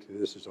with you till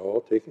this is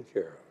all taken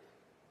care of."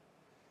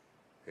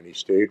 And he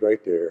stayed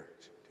right there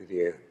to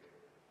the end.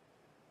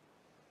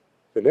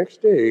 The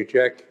next day,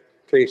 Jack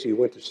Casey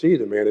went to see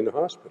the man in the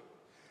hospital.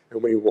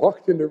 And when he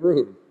walked in the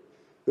room,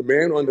 the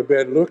man on the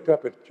bed looked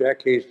up at Jack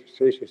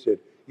Casey and said,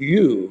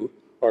 "You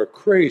are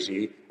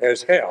crazy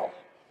as hell."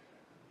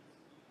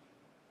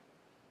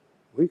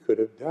 We could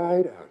have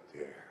died out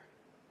there.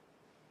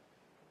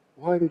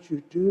 Why did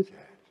you do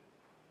that?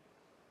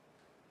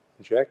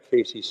 And Jack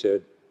Casey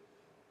said,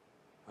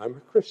 "I'm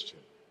a Christian,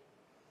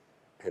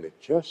 and it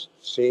just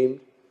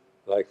seemed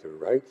like the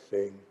right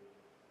thing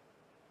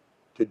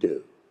to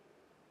do."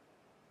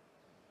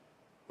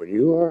 When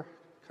you are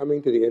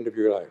coming to the end of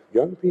your life,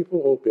 young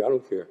people, old people, I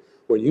don't care,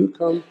 when you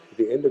come to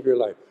the end of your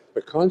life,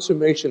 the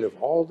consummation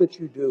of all that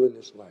you do in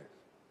this life,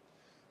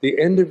 the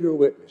end of your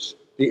witness,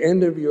 the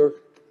end of your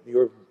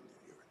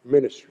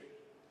ministry,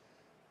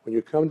 when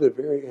you come to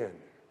the very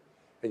end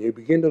and you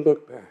begin to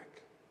look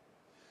back,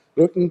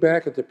 looking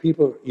back at the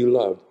people you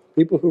loved,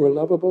 people who were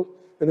lovable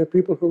and the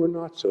people who were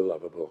not so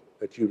lovable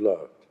that you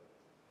loved,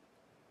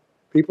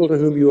 people to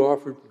whom you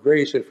offered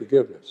grace and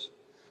forgiveness,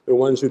 the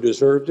ones who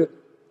deserved it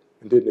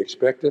and didn't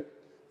expect it,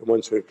 the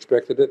ones who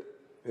expected it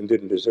and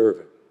didn't deserve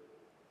it.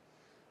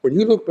 When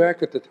you look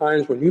back at the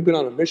times when you've been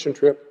on a mission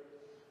trip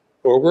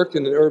or worked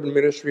in an urban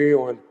ministry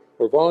or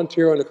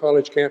volunteer on the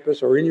college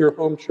campus or in your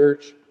home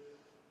church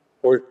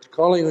or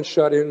calling on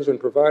shut-ins and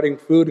providing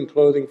food and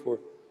clothing for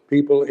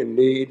people in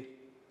need,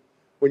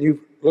 when you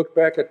look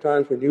back at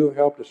times when you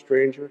helped a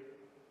stranger,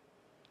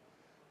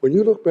 when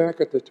you look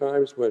back at the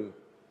times when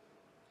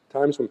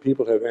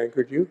people have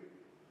anchored you,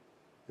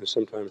 and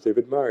sometimes they've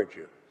admired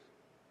you,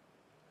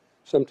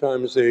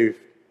 sometimes they've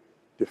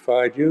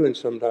defied you, and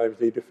sometimes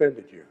they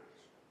defended you.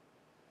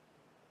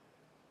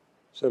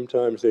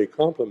 Sometimes they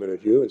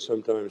complimented you, and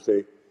sometimes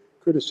they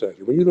criticized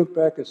you. When you look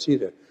back and see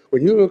that,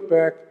 when you look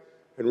back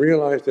and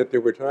realize that there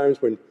were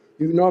times when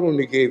you not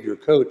only gave your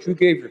coat, you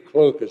gave your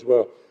cloak as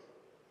well,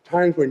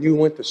 times when you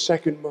went the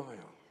second mile,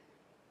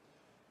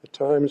 the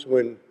times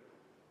when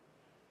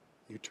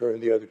you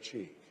turned the other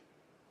cheek.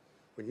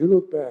 When you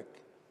look back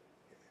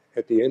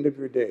at the end of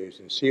your days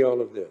and see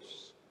all of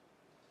this,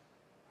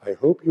 I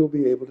hope you'll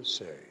be able to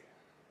say,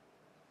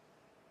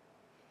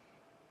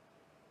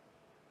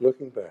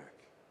 looking back,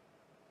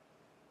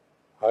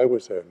 I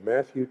was a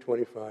Matthew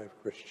 25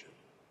 Christian.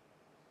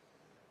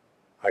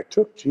 I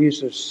took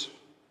Jesus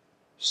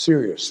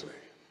seriously.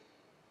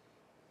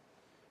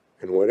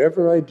 And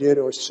whatever I did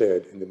or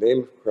said in the name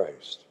of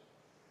Christ,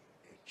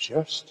 it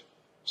just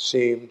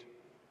seemed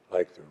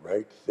like the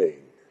right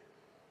thing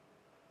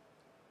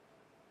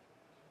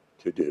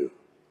to do.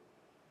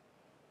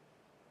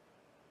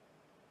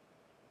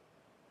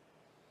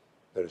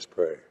 Let us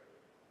pray.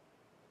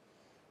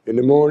 In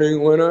the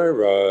morning when I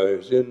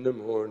rise, in the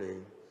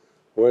morning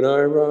when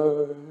I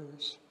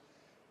rise,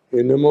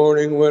 in the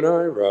morning when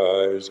I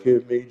rise,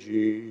 give me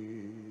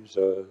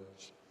Jesus.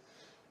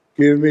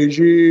 Give me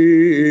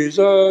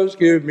Jesus,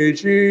 give me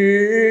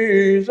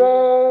Jesus.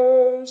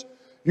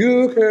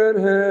 You can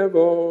have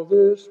all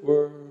this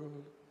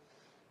world.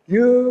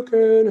 You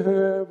can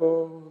have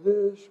all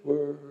this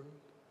world.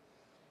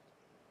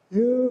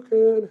 You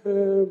can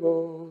have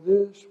all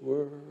this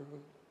world.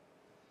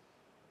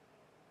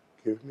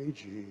 Give me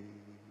Jesus.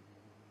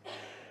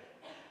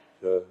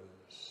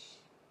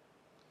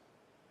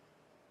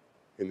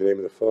 In the name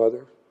of the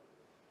Father,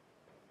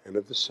 and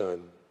of the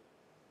Son,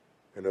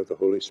 and of the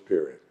Holy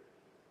Spirit.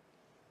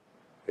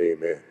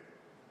 Amen.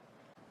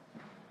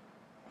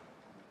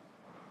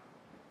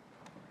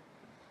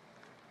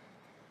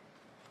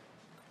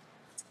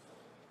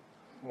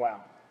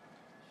 Wow.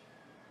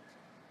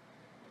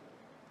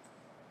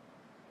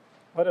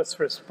 Let us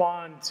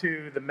respond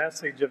to the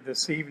message of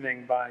this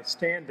evening by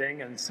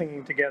standing and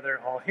singing together,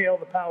 All Hail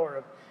the Power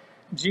of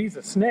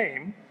Jesus'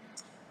 Name.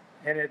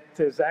 And it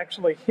is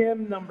actually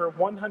hymn number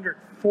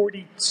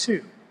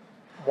 142.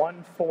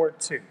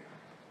 142.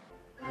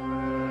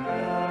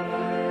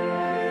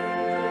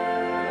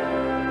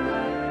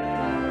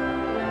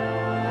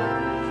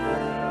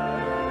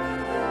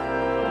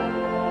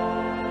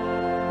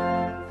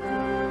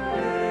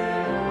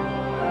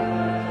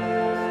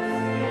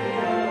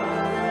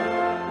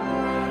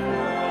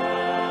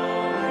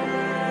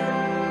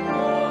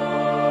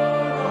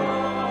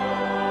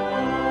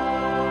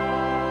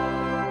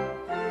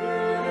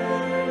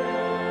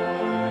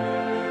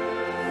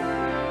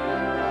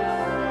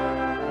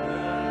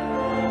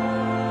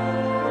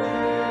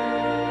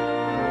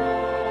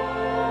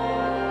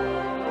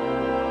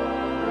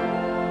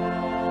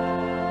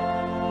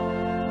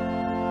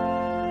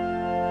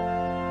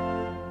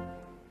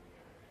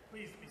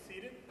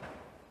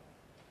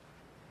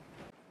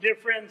 Dear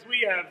friends,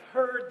 we have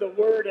heard the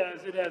word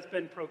as it has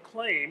been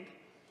proclaimed,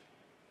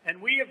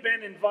 and we have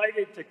been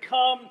invited to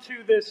come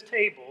to this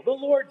table, the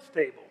Lord's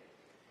table,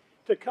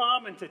 to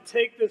come and to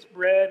take this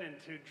bread and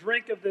to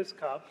drink of this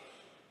cup,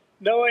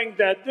 knowing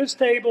that this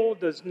table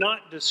does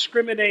not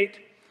discriminate.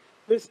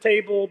 This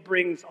table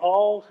brings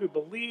all who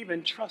believe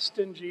and trust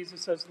in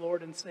Jesus as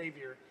Lord and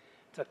Savior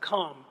to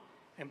come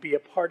and be a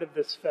part of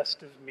this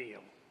festive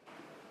meal.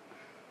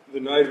 The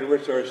night in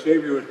which our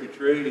Savior was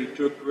betrayed, he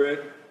took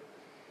bread.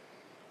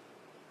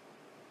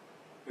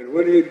 And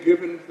when he had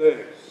given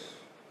thanks,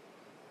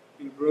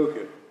 he broke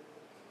it.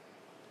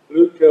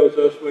 Luke tells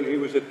us when he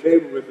was at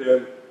table with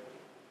them,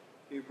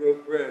 he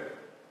broke bread.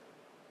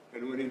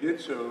 And when he did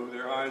so,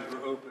 their eyes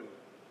were opened,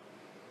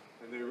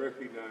 and they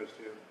recognized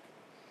him.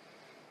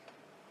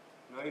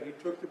 Tonight he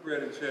took the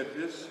bread and said,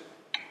 This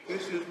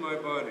is my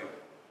body,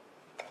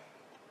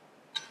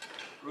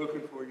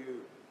 broken for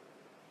you.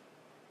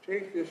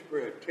 Take this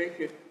bread.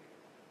 Take it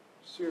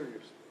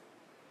seriously.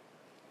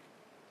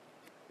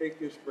 Take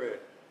this bread.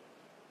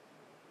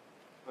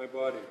 My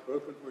body,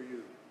 broken for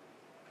you,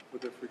 for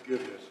the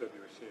forgiveness of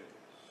your sins.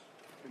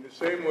 In the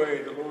same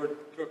way, the Lord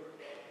took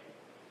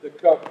the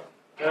cup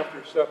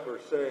after supper,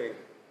 saying,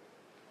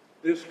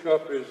 This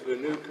cup is the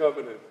new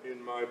covenant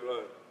in my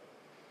blood.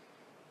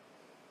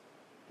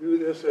 Do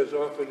this as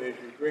often as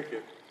you drink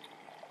it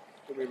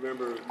in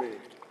remembrance of me.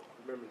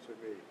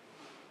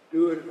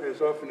 Do it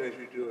as often as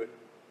you do it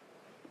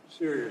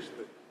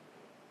seriously.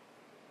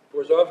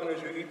 For as often as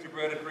you eat the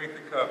bread and drink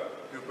the cup,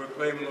 you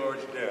proclaim the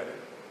Lord's death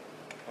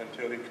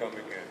until he come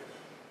again.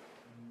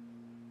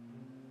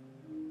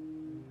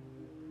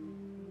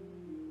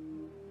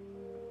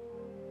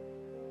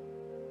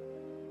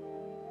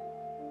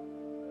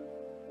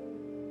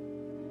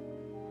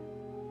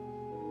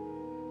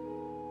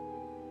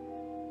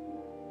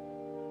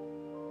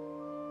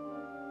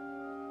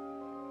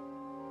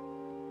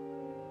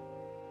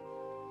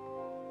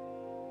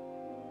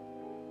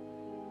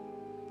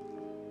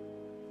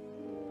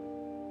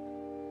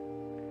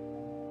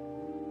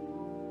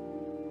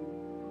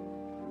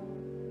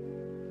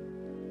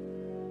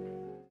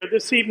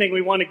 This evening,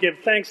 we want to give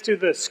thanks to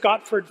the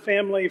Scottford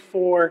family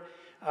for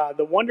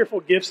the wonderful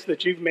gifts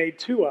that you've made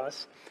to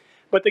us.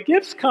 But the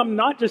gifts come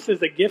not just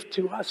as a gift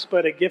to us,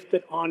 but a gift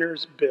that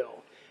honors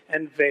Bill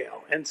and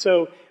Vale. And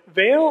so,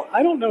 Vale,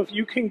 I don't know if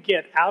you can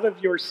get out of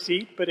your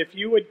seat, but if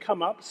you would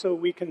come up so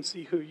we can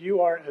see who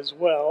you are as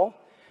well,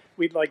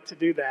 we'd like to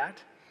do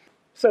that.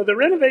 So the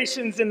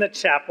renovations in the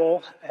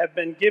chapel have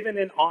been given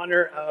in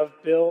honor of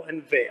Bill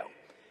and Vale,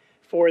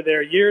 for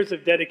their years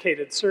of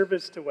dedicated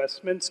service to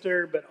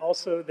Westminster, but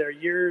also their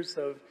years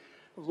of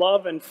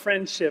love and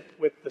friendship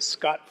with the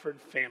Scottford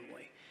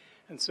family.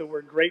 And so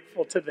we're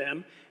grateful to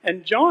them.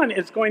 And John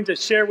is going to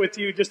share with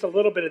you just a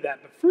little bit of that.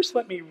 But first,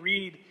 let me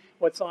read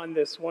what's on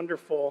this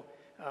wonderful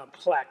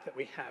plaque that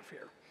we have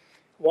here.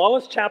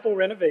 Wallace Chapel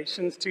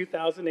Renovations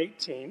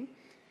 2018,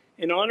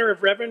 in honor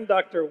of Reverend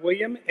Dr.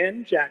 William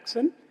N.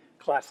 Jackson,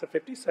 class of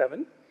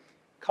 57,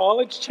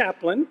 college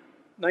chaplain,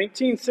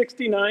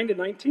 1969 to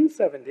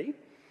 1970,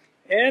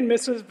 and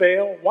Mrs.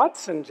 Vale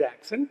Watson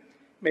Jackson,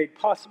 made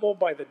possible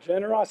by the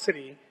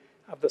generosity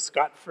of the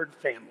Scottford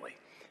family.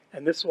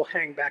 And this will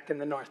hang back in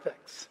the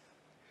narthex.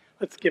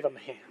 Let's give them a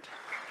hand.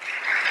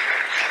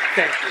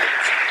 Thank you.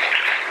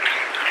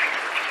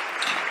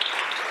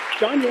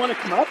 John, you want to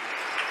come up?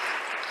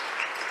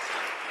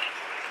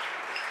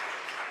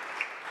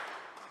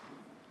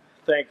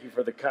 Thank you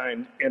for the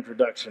kind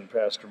introduction,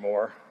 Pastor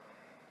Moore.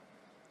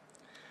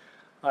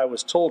 I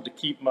was told to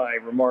keep my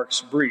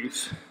remarks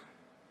brief,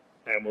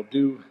 and will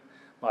do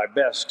my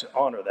best to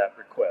honor that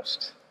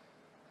request.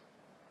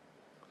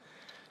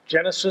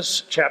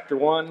 Genesis chapter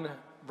 1,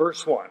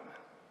 verse 1,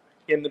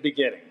 in the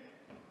beginning.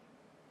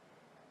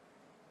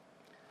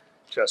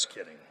 Just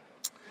kidding.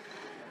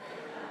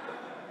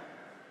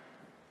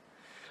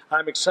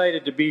 I'm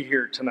excited to be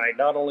here tonight,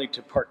 not only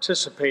to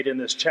participate in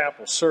this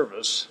chapel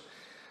service,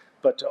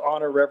 but to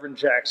honor Reverend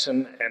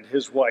Jackson and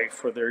his wife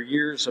for their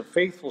years of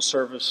faithful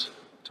service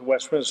to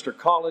Westminster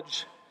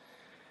College,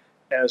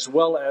 as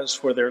well as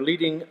for their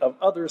leading of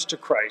others to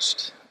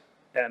Christ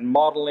and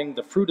modeling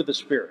the fruit of the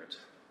Spirit: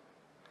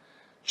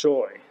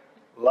 joy,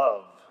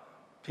 love,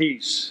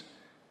 peace,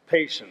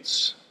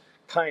 patience,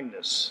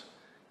 kindness,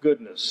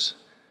 goodness,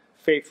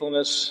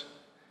 faithfulness,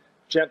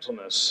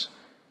 gentleness,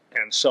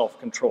 and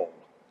self-control.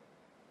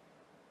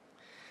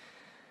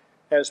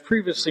 As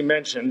previously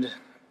mentioned,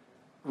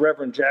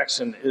 Reverend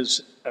Jackson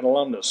is an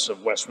alumnus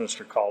of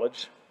Westminster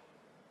College.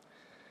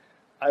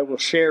 I will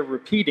share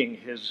repeating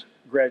his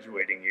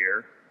graduating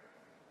year,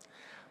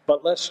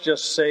 but let's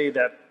just say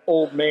that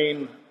Old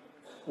Main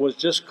was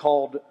just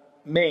called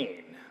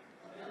Maine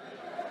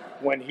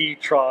when he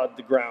trod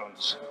the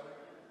grounds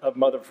of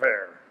Mother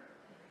Fair.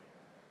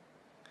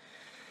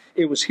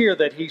 It was here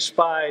that he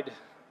spied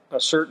a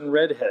certain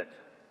redhead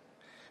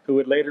who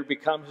would later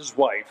become his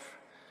wife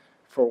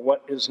for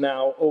what is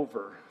now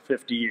over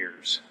 50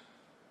 years.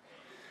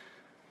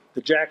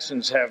 The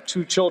Jacksons have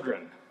 2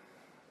 children,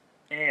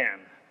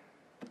 Anne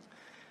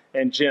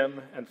and Jim,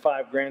 and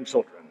 5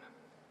 grandchildren.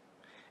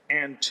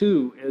 Anne,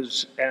 too,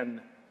 is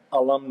an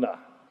alumna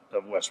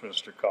of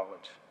Westminster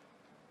College.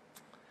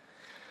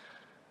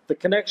 The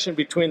connection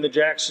between the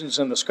Jacksons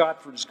and the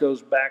Scottfords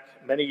goes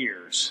back many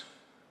years.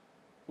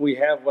 We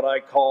have what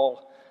I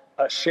call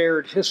a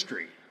shared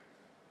history,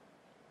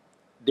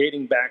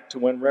 dating back to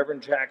when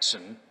Reverend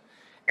Jackson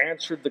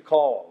answered the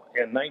call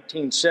in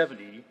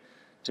 1970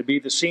 to be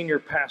the senior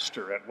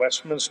pastor at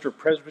Westminster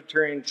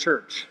Presbyterian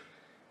Church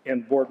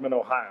in Boardman,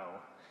 Ohio,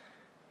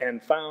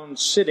 and found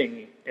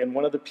sitting in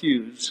one of the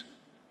pews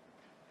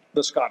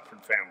the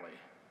Scottford family.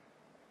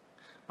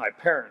 My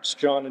parents,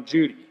 John and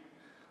Judy,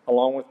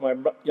 along with my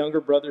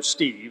younger brother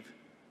Steve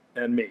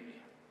and me.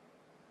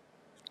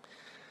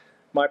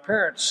 My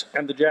parents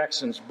and the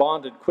Jacksons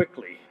bonded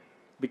quickly,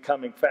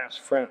 becoming fast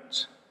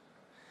friends.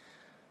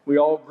 We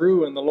all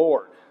grew in the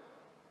Lord,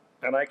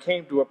 and I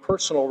came to a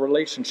personal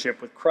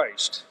relationship with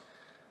Christ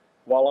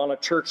while on a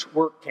church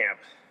work camp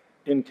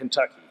in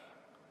Kentucky.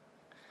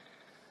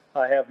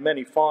 I have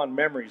many fond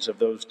memories of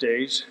those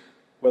days,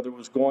 whether it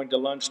was going to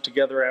lunch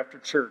together after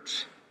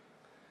church,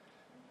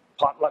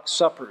 potluck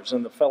suppers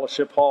in the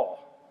fellowship hall,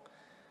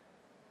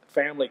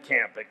 family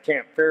camp at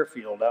Camp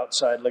Fairfield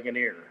outside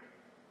Ligonier,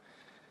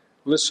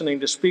 listening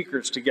to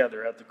speakers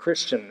together at the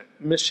Christian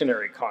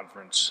Missionary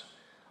Conference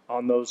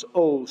on those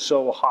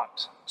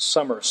oh-so-hot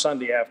summer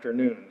Sunday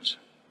afternoons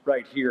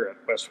right here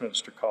at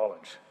Westminster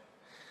College.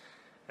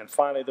 And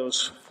finally,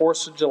 those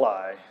 4th of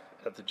July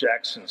at the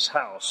Jacksons'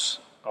 house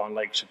on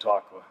Lake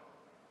Chautauqua.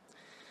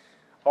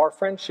 Our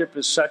friendship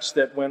is such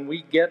that when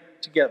we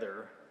get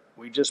together,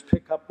 we just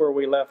pick up where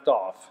we left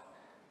off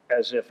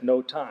as if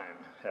no time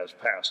has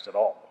passed at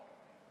all.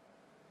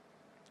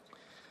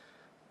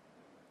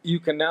 You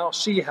can now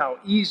see how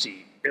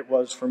easy it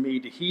was for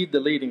me to heed the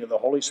leading of the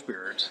Holy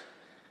Spirit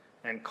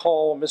and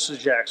call Mrs.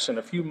 Jackson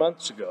a few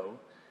months ago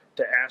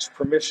to ask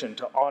permission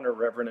to honor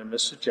Reverend and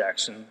Mrs.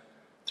 Jackson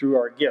through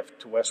our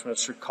gift to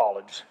Westminster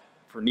College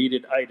for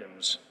needed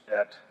items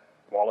at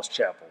Wallace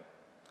Chapel.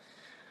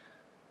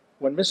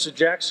 When Mrs.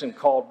 Jackson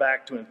called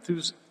back to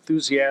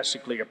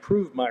enthusiastically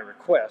approve my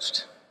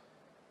request,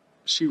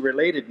 she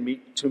related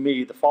to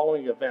me the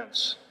following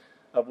events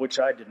of which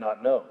I did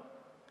not know.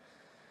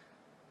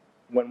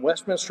 When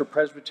Westminster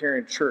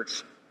Presbyterian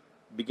Church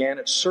began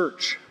its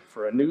search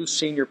for a new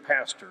senior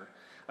pastor,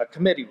 a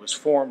committee was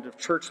formed of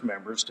church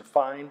members to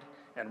find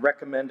and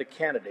recommend a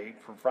candidate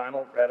for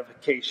final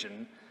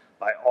ratification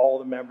by all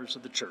the members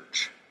of the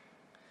church.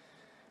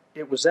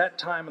 It was that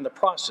time in the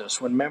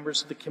process when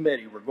members of the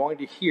committee were going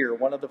to hear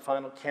one of the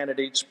final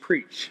candidates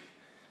preach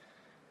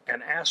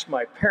and ask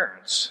my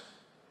parents,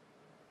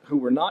 who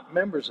were not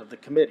members of the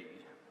committee,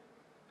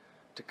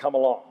 to come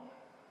along.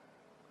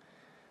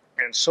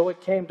 And so it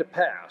came to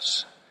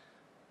pass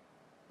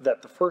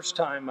that the first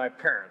time my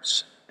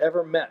parents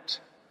ever met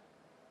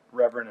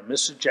Reverend and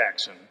Mrs.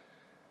 Jackson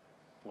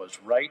was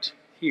right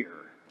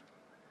here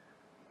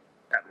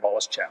at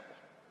Wallace Chapel.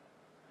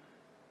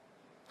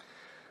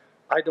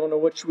 I don't know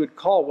what you would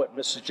call what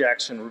Mrs.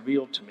 Jackson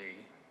revealed to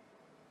me,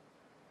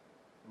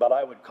 but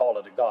I would call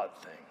it a God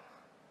thing.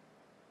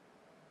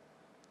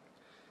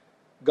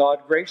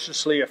 God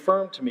graciously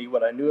affirmed to me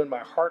what I knew in my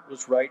heart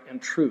was right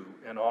and true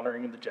in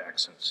honoring the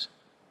Jacksons.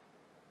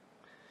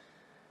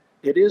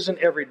 It isn't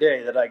every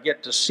day that I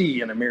get to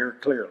see in a mirror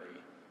clearly,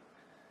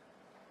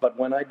 but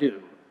when I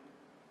do,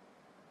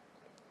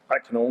 I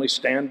can only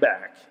stand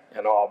back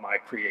in awe of my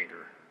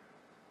Creator.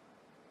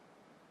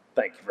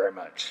 Thank you very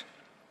much.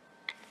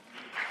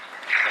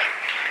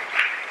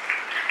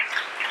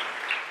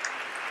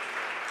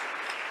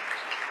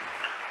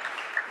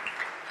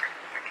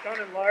 John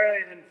and Laura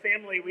and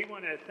family, we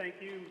want to thank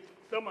you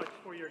so much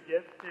for your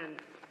gift. And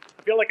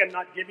I feel like I'm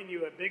not giving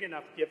you a big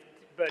enough gift,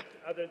 but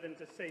other than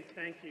to say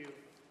thank you.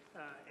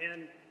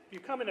 And if you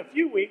come in a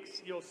few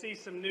weeks, you'll see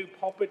some new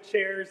pulpit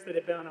chairs that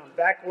have been on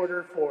back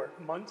order for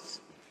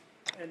months.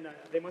 And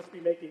they must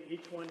be making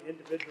each one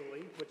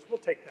individually, which we'll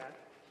take that,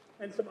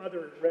 and some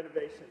other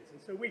renovations.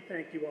 And so we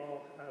thank you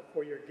all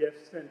for your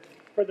gifts. And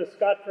for the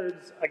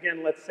Scottfords,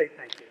 again, let's say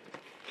thank you.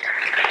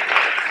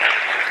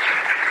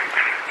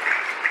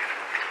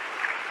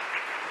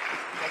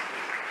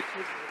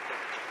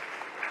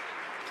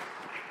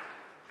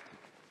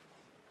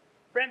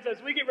 Friends,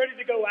 as we get ready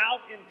to go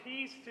out in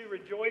peace to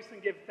rejoice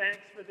and give thanks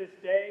for this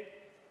day,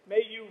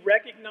 may you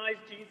recognize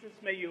Jesus.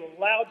 May you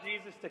allow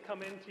Jesus to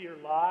come into your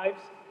lives.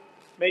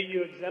 May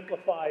you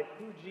exemplify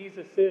who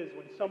Jesus is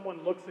when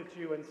someone looks at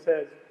you and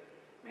says,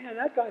 man,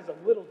 that guy's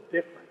a little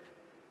different.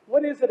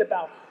 What is it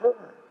about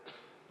her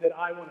that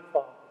I want to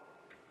follow?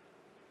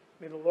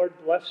 May the Lord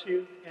bless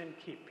you and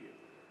keep you.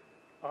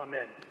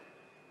 Amen.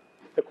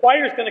 The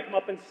choir is going to come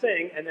up and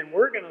sing, and then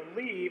we're going to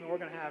leave, and we're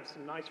going to have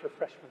some nice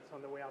refreshments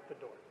on the way out the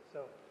door.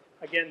 So,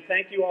 again,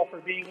 thank you all for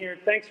being here.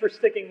 Thanks for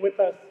sticking with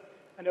us.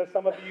 I know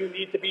some of you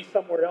need to be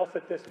somewhere else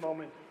at this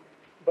moment,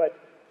 but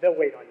they'll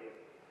wait on you.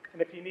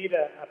 And if you need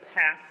a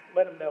pass,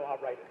 let them know. I'll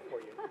write it for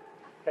you.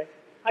 Okay?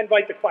 I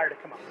invite the choir to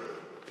come up.